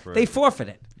Bernie, they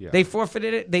forfeited. Yeah. They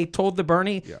forfeited it. They told the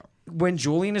Bernie when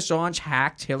Julian Assange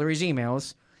hacked Hillary's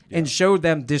emails and showed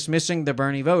them dismissing the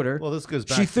Bernie voter. Well, this goes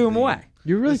back. She threw him away.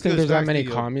 You really think there's that many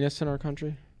communists in our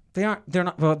country? They aren't. They're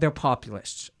not. Well, they're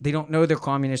populists. They don't know they're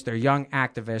communists. They're young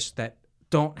activists that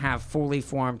don't have fully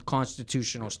formed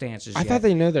constitutional stances. I thought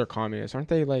they know they're communists, aren't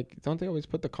they? Like, don't they always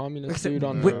put the communist dude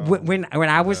on? When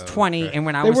I was 20 and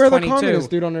when I was 22, they wear the communist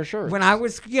dude on their shirt. When I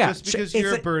was just because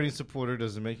you're a Bernie supporter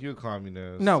doesn't make you a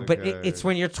communist. No, but it's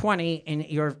when you're 20 and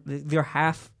you're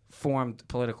half-formed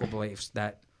political beliefs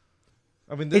that.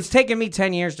 I mean, it's taken me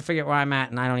 10 years to figure out where I'm at,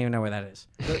 and I don't even know where that is.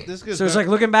 So it's like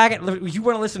looking back at, you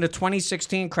want to listen to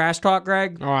 2016 Crash Talk,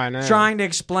 Greg? Oh, I know. Trying to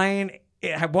explain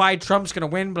why Trump's going to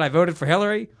win, but I voted for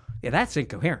Hillary? Yeah, that's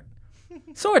incoherent.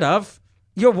 Sort of.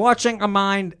 You're watching a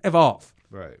mind evolve.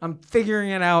 Right. I'm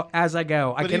figuring it out as I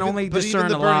go. I can only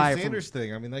discern a lie. Bernie Sanders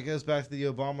thing, I mean, that goes back to the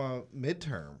Obama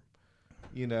midterm,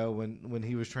 when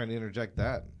he was trying to interject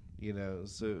that,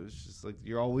 so it's just like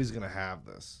you're always going to have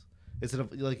this. It's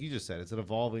like you just said, it's an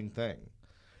evolving thing.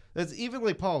 That's even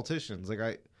like politicians.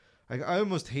 Like I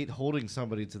almost hate holding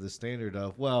somebody to the standard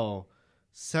of, well,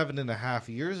 7.5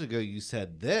 years ago you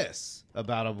said this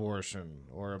about abortion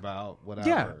or about whatever.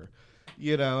 Yeah.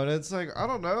 You know, and it's like, I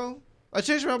don't know. I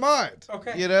changed my mind.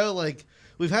 Okay. You know, like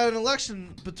we've had an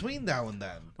election between now and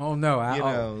then. Oh no! You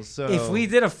know, so if we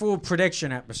did a full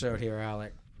prediction episode here,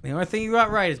 Alec, the only thing you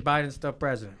got right is Biden's still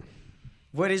president.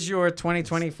 What is your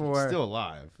 2024? Still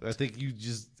alive. I think you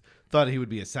just thought he would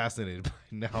be assassinated by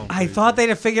now. I thought they'd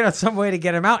have figured out some way to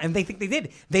get him out, and they think they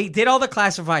did. They did all the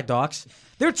classified docs.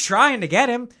 They're trying to get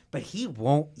him, but he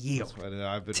won't yield.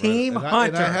 I've been Team right,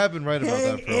 Hunter. and I have been right about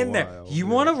that for a while. There. You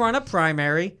want to run a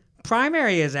primary?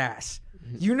 Primary his ass.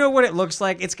 You know what it looks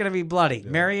like. It's going to be bloody. Yeah.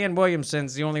 Marianne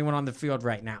Williamson's the only one on the field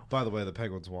right now. By the way, the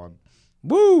Penguins won.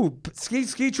 Woo! Ski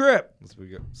trip.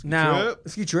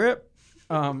 Ski trip.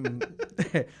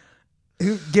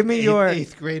 Give me your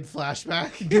 8th grade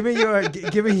flashback.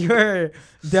 give me your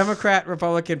Democrat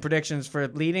Republican predictions for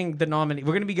leading the nominee.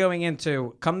 We're going to be going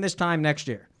into come this time next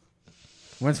year.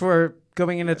 Once we're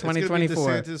going into 2024.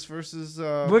 DeSantis versus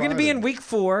we're going to be in week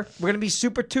 4. We're going to be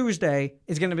Super Tuesday.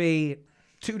 It's going to be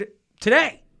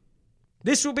today.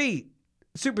 This will be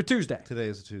Super Tuesday. Today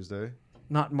is a Tuesday.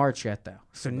 Not March yet though.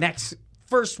 So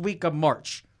first week of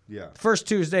March. Yeah. First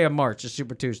Tuesday of March is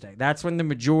Super Tuesday. That's when the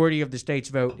majority of the states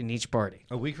vote in each party.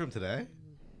 A week from today?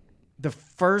 The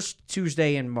first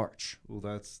Tuesday in March. Well,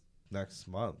 that's next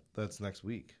month. That's next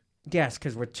week. Yes,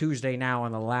 because we're Tuesday now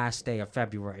on the last day of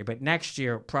February. But next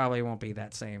year probably won't be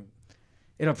that same.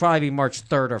 It'll probably be March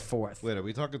 3rd or 4th. Wait, are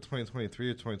we talking 2023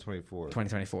 or 2024?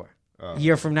 2024. A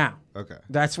year from now. Okay.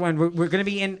 That's when we're going to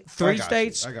be in 3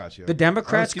 states. I got you. The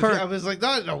Democrats... I was like,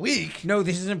 not in a week. No,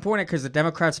 this is important because the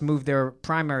Democrats moved their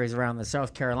primaries around. The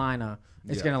South Carolina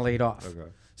is going to lead off. Okay.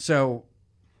 So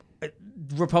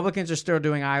Republicans are still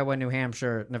doing Iowa, New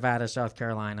Hampshire, Nevada, South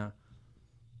Carolina.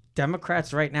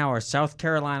 Democrats right now are South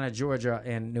Carolina, Georgia,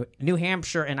 and New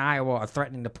Hampshire and Iowa are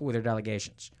threatening to pull their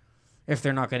delegations if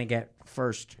they're not going to get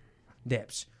first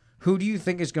dibs. Who do you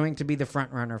think is going to be the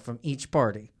front runner from each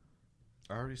party?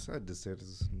 I already said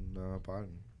DeSantis and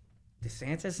Biden.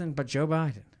 DeSantis but Joe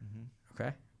Biden. Mm-hmm.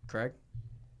 Okay. Craig?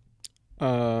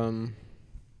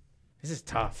 This is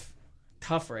tough.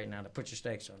 Tough right now to put your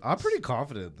stakes on this. I'm pretty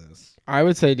confident in this. I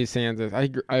would say DeSantis.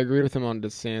 I agree with him on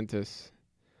DeSantis.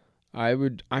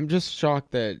 I'm just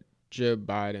shocked that Joe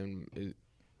Biden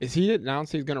is he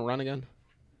announced he's going to run again?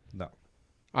 No.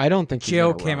 I don't think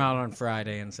Joe came out on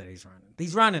Friday and said he's running.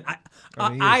 He's running.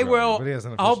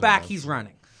 I'll back he's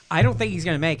running. I don't think he's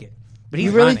going to make it, but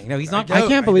he's running. No, he's not. I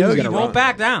can't believe he's going to run. He won't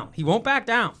back down. He won't back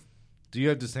down. Do you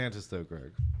have DeSantis, though,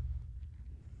 Greg?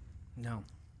 No.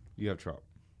 You have Trump.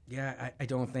 Yeah, I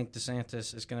don't think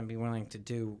DeSantis is going to be willing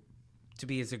to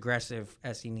be as aggressive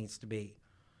as he needs to be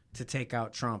to take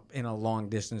out Trump in a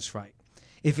long-distance fight.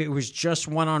 If it was just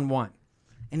one-on-one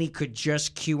and he could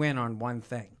just cue in on one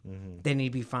thing, then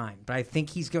he'd be fine. But I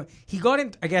think he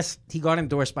got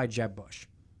endorsed by Jeb Bush.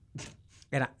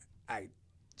 And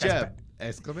Jeb!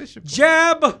 Exclamation point.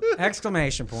 Jeb!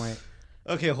 Exclamation point.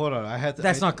 Okay, hold on.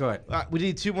 That's not good. We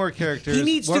need 2 more characters. He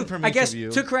needs one to. from I each guess of you.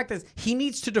 to correct this, he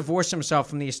needs to divorce himself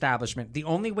from the establishment. The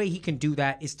only way he can do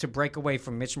that is to break away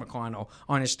from Mitch McConnell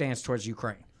on his stance towards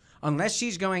Ukraine. Unless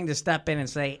she's going to step in and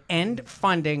say end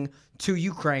funding to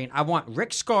Ukraine, I want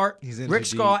Rick Scott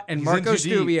and Marco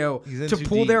Stubio to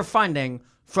pull their funding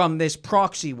from this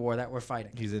proxy war that we're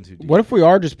fighting. He's in too deep. What if we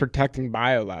are just protecting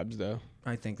biolabs, though?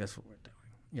 I think that's what we're doing.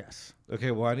 Yes.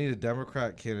 Okay, well, I need a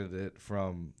Democrat candidate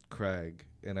from Craig,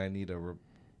 and I need a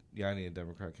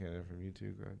Democrat candidate from you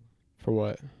too, Greg. For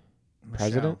what?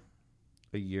 President?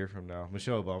 A year from now.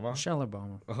 Michelle Obama? Michelle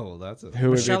Obama. Oh, that's a... Who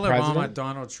would be Michelle president? Obama,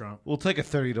 Donald Trump. We'll take a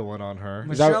 30-1 on her.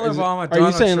 Michelle Obama, Donald Trump. Are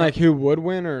you saying like who would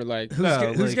win or like...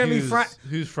 Who's going to be front...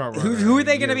 Who's front runner? Who are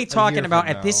they going to be talking about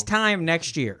at this time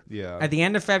next year? Yeah. At the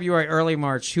end of February, early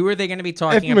March, who are they going to be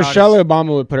talking about? If Michelle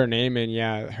Obama would put her name in,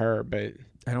 yeah, her, but...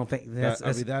 I don't think that's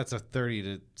a 30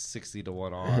 to 60 to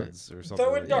 1 odds or something.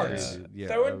 Throw in darts.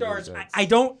 Throw in darts.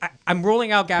 I'm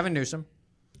ruling out Gavin Newsom.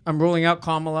 I'm ruling out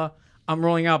Kamala. I'm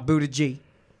ruling out Buttigieg.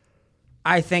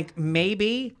 I think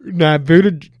maybe. Nah,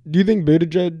 do you think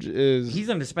Buttigieg is? He's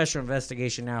under special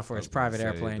investigation now for his private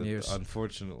airplane use.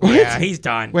 Unfortunately, yeah, he's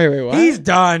done. Wait, what? He's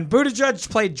done. Buttigieg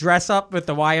played dress up with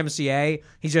the YMCA.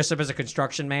 He dressed up as a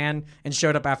construction man and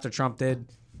showed up after Trump did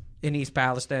in East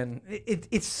Palestine.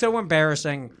 It's so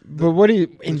embarrassing. But what do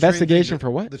you investigation for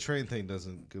what? The train thing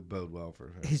doesn't bode well for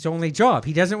him. His only job.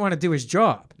 He doesn't want to do his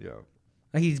job. Yeah,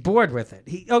 he's bored with it.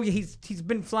 He's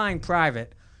been flying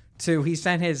private. He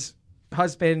sent his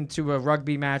husband to a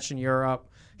rugby match in Europe.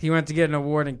 He went to get an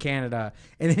award in Canada.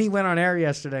 And then he went on air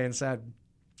yesterday and said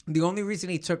The only reason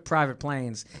he took private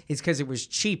planes is because it was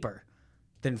cheaper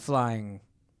than flying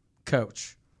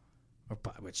coach,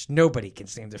 which nobody can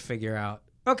seem to figure out.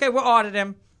 Okay, we'll audit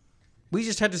him. We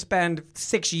just had to spend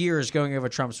 6 years going over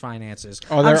Trump's finances.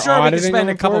 Oh, they're I'm sure we can auditing spend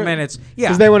a him couple for it? minutes. Yeah,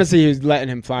 Because they want to see who's letting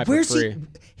him fly for free.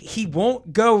 He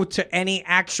won't go to any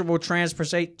actual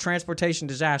transportation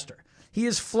disaster. He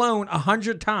has flown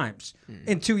 100 times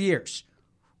in 2 years.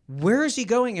 Where is he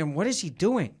going and what is he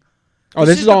doing? Oh,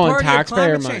 this is all on part of the taxpayer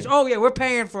climate money. change. Oh, yeah, we're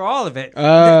paying for all of it.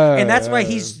 And that's why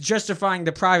he's justifying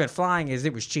the private flying is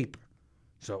it was cheaper.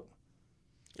 So,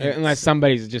 unless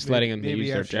somebody's just letting him maybe use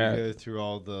their after jet. you go through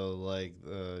all the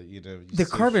the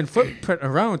carbon footprint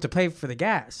alone to pay for the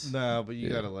gas. No, but you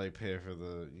gotta pay for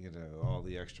the all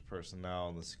the extra personnel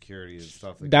and the security and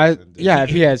stuff if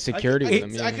he has security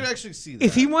with him. I could actually see that.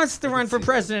 If he wants to run for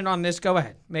president on this, go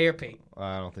ahead, Mayor Pete.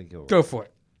 I don't think he'll go for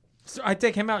it. So I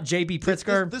take him out, J.B.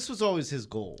 Pritzker. This was always his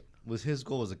goal. His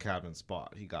goal was a cabinet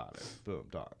spot. He got it. Boom,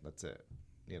 done. That's it.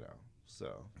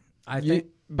 So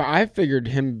but I figured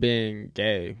him being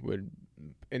gay would,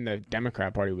 in the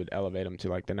Democrat Party, would elevate him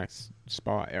to the next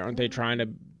spot. Aren't they trying to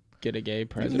get a gay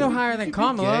president? No higher than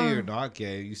Kamala. Gay or not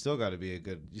gay, you still got to be a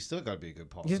good. You still got to be a good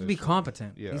politician. You have to be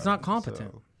competent. Yeah, he's not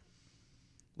competent.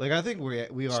 So, I think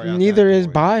we are. Neither is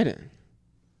Biden.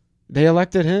 They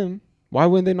elected him. Why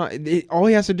wouldn't they not? All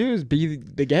he has to do is be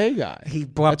the gay guy.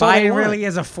 Biden really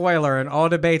is a foiler in all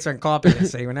debates on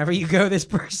competency. Whenever you go, this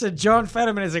person, John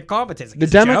Fetterman, is incompetent. The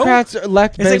Democrats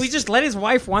elect. It's like we just let his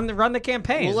wife run the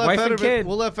campaign. We'll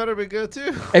let Fetterman go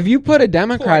too. If you put a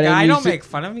Democrat in, I don't make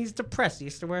fun of him. He's depressed. He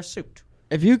used to wear a suit.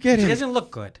 If you get him, he doesn't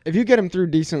look good. If you get him through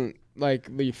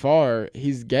decently far,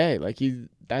 he's gay.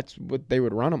 That's what they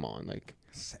would run him on.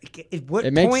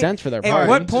 It makes sense for their party. At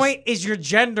what point is your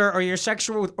gender or your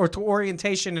sexual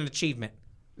orientation an achievement?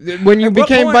 When you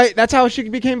became that's how she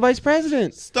became vice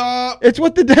president. Stop. It's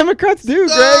what the Democrats do,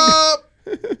 Stop.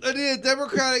 Greg. I need a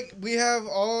Democratic. We have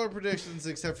all our predictions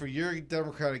except for your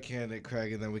Democratic candidate,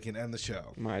 Craig, and then we can end the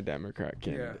show. My Democrat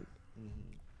candidate. Yeah.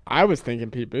 I was thinking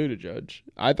Pete Buttigieg.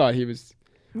 I thought he was.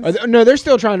 No, they're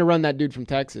still trying to run that dude from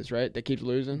Texas, right? That keeps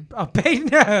losing. Oh, Beto.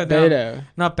 No, Beto.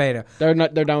 Not Beto. They're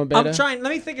done with Beto? I'm trying. Let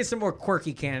me think of some more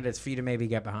quirky candidates for you to maybe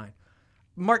get behind.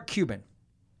 Mark Cuban.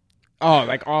 Oh,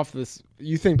 off this.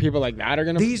 You think people like that are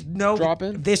going to drop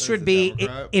in? This would be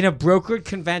in a brokered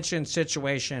convention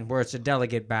situation where it's a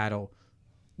delegate battle.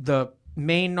 The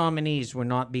main nominees would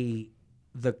not be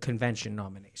the convention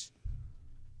nominees.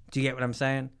 Do you get what I'm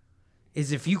saying?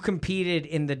 Is if you competed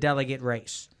in the delegate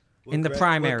race. In the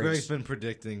primaries. What Greg's been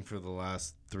predicting for the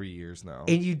last 3 years now.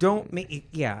 And you don't make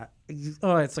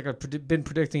it's like I've been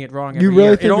predicting it wrong every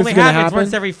year. Think it only happens happen?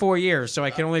 once every 4 years, so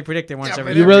I can only predict it once every 4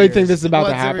 years. You really think this is about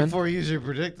to happen? Every 4 years you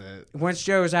predict it. Once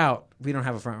Joe's out, we don't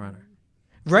have a front runner.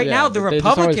 Right now, the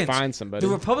Republicans find somebody.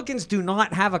 The Republicans do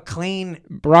not have a clean.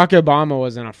 Barack Obama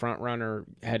wasn't a front runner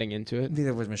heading into it.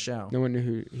 Neither was Michelle. No one knew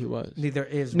who he was. Neither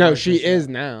is. No, she is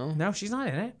now. No, she's not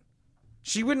in it.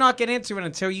 She would not get into it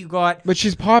until you got. But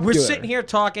she's popular. We're sitting here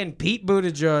talking Pete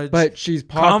Buttigieg. But she's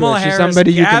popular. Kamala she's Harris,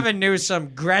 somebody Gavin Newsom,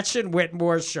 Gretchen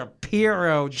Whitmore,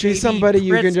 Shapiro. She's J.B. somebody Pritzker,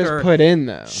 you can just put in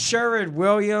though. Sherrod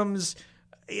Williams,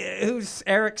 who's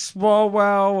Eric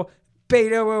Swalwell,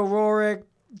 Beto O'Rourke,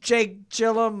 Jake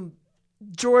Gillum,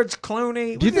 George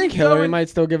Clooney. Do you think Hillary might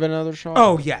still give it another shot?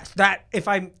 Oh yes,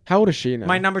 How old is she now?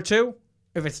 My number 2,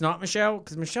 if it's not Michelle,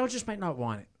 because Michelle just might not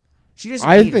want it. She doesn't.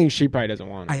 I think she probably doesn't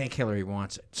want it. I think Hillary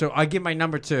wants it. So I give my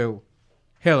number 2,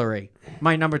 Hillary.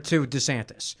 My number 2,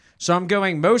 DeSantis. So I'm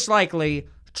going most likely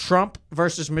Trump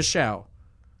versus Michelle.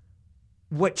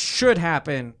 What should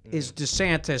happen is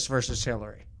DeSantis versus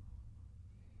Hillary.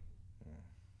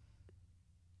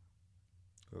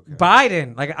 Okay.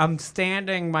 Biden, I'm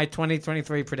standing my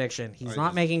 2023 prediction. He's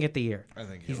not making it the year. I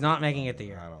think he's not making it the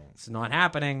year. It's not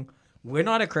happening. We're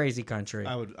not a crazy country.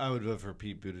 I would vote for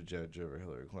Pete Buttigieg over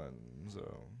Hillary Clinton.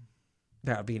 So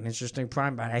that would be an interesting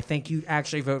prime. But I think you'd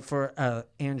actually vote for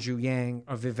Andrew Yang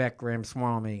or Vivek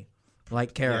Ramaswamy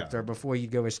character before you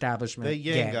go establishment. The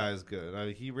Yang guy is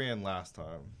good. He ran last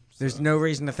time. So. There's no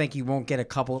reason to think you won't get a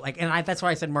couple. That's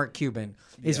why I said Mark Cuban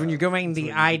is when you're going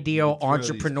the ideal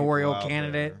entrepreneurial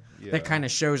candidate that kind of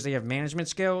shows they have management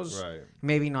skills, right?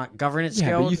 Maybe not governance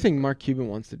skills. But you think Mark Cuban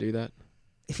wants to do that?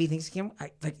 If he thinks he can,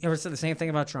 I ever said the same thing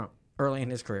about Trump early in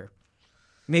his career.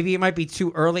 Maybe it might be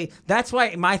too early. That's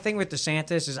why my thing with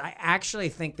DeSantis is I actually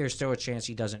think there's still a chance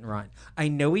he doesn't run. I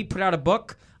know he put out a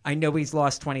book. I know he's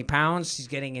lost 20 pounds. He's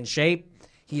getting in shape.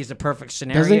 He is a perfect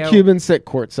scenario. Doesn't Cuban sit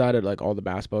courtside at all the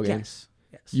basketball games?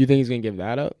 Yes. You think he's going to give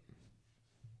that up?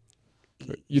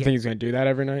 You think he's going to do that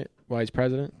every night while he's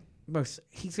president?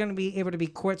 He's going to be able to be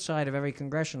courtside of every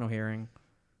congressional hearing.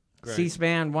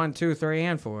 C-SPAN 1, 2, 3,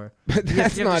 and 4. But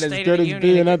that's You have not the as State good of as the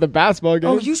being Union. at the basketball game.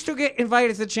 Oh, you still get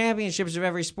invited to the championships of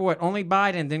every sport. Only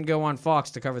Biden didn't go on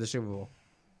Fox to cover the Super Bowl.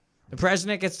 The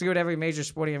president gets to go to every major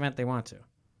sporting event they want to.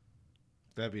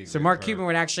 That'd be a So great Mark perk. Cuban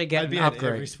would actually get I'd an be at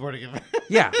upgrade. every sporting event.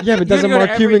 Yeah. Yeah, but You're doesn't gonna Mark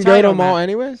every Cuban go to title them all match.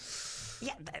 anyways?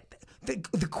 Yeah,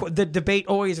 the debate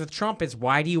always with Trump is,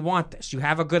 why do you want this? You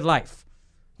have a good life.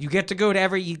 You get to go to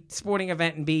every sporting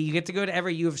event and you get to go to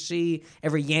every UFC,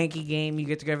 every Yankee game. You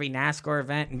get to go to every NASCAR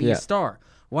event and be a star.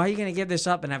 Why are you going to give this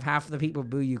up and have half of the people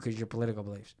boo you because of your political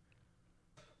beliefs?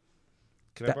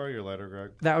 Can I borrow your letter,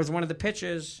 Greg? That was one of the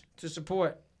pitches to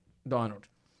support Donald,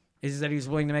 is that he was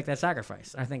willing to make that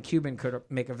sacrifice. I think Cuban could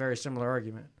make a very similar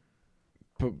argument.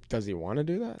 But does he want to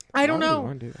do that? I don't Why would he know.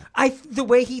 wanna do that? The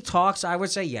way he talks, I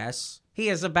would say yes. He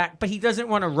has a back, but he doesn't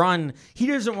want to run. He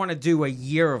doesn't want to do a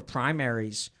year of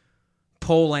primaries,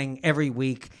 polling every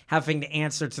week, having to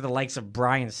answer to the likes of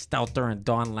Brian Stelter and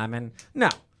Don Lemon. No,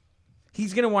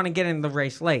 he's going to want to get in the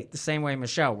race late, the same way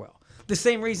Michelle will. The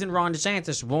same reason Ron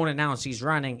DeSantis won't announce he's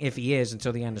running, if he is,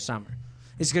 until the end of summer,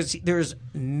 is because there's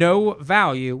no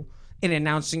value in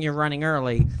announcing you're running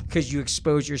early because you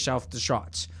expose yourself to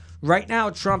shots. Right now,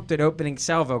 Trump did opening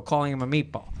salvo calling him a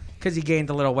meatball because he gained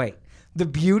a little weight. The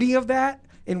beauty of that,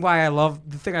 and why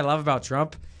the thing I love about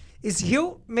Trump, is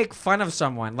he'll make fun of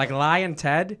someone like Lion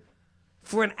Ted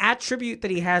for an attribute that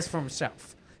he has for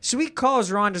himself. So he calls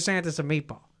Ron DeSantis a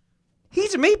meatball.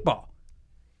 He's a meatball.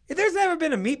 If there's ever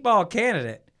been a meatball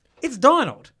candidate, it's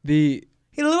Donald. He's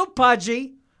a little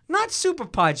pudgy, not super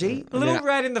pudgy, a little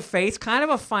red in the face, kind of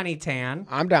a funny tan.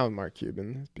 I'm down with Mark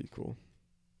Cuban. That'd be cool.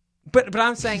 But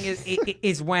I'm saying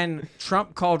is when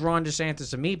Trump called Ron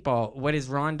DeSantis a meatball, what has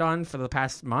Ron done for the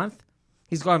past month?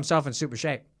 He's got himself in super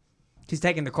shape. He's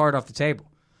taking the card off the table.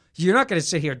 You're not going to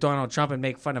sit here, Donald Trump, and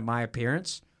make fun of my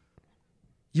appearance.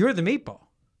 You're the meatball.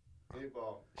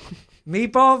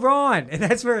 Meatball Ron. And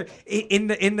that's where, in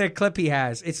the clip he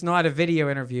has, it's not a video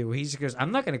interview. He just goes,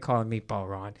 I'm not going to call him Meatball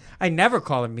Ron. I never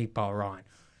call him Meatball Ron.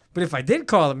 But if I did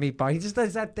call him Meatball, he just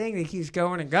does that thing that keeps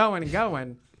going and going and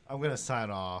going. I'm going to sign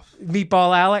off.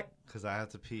 Meatball Alec. Because I have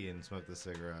to pee and smoke the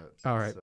cigarette. All right.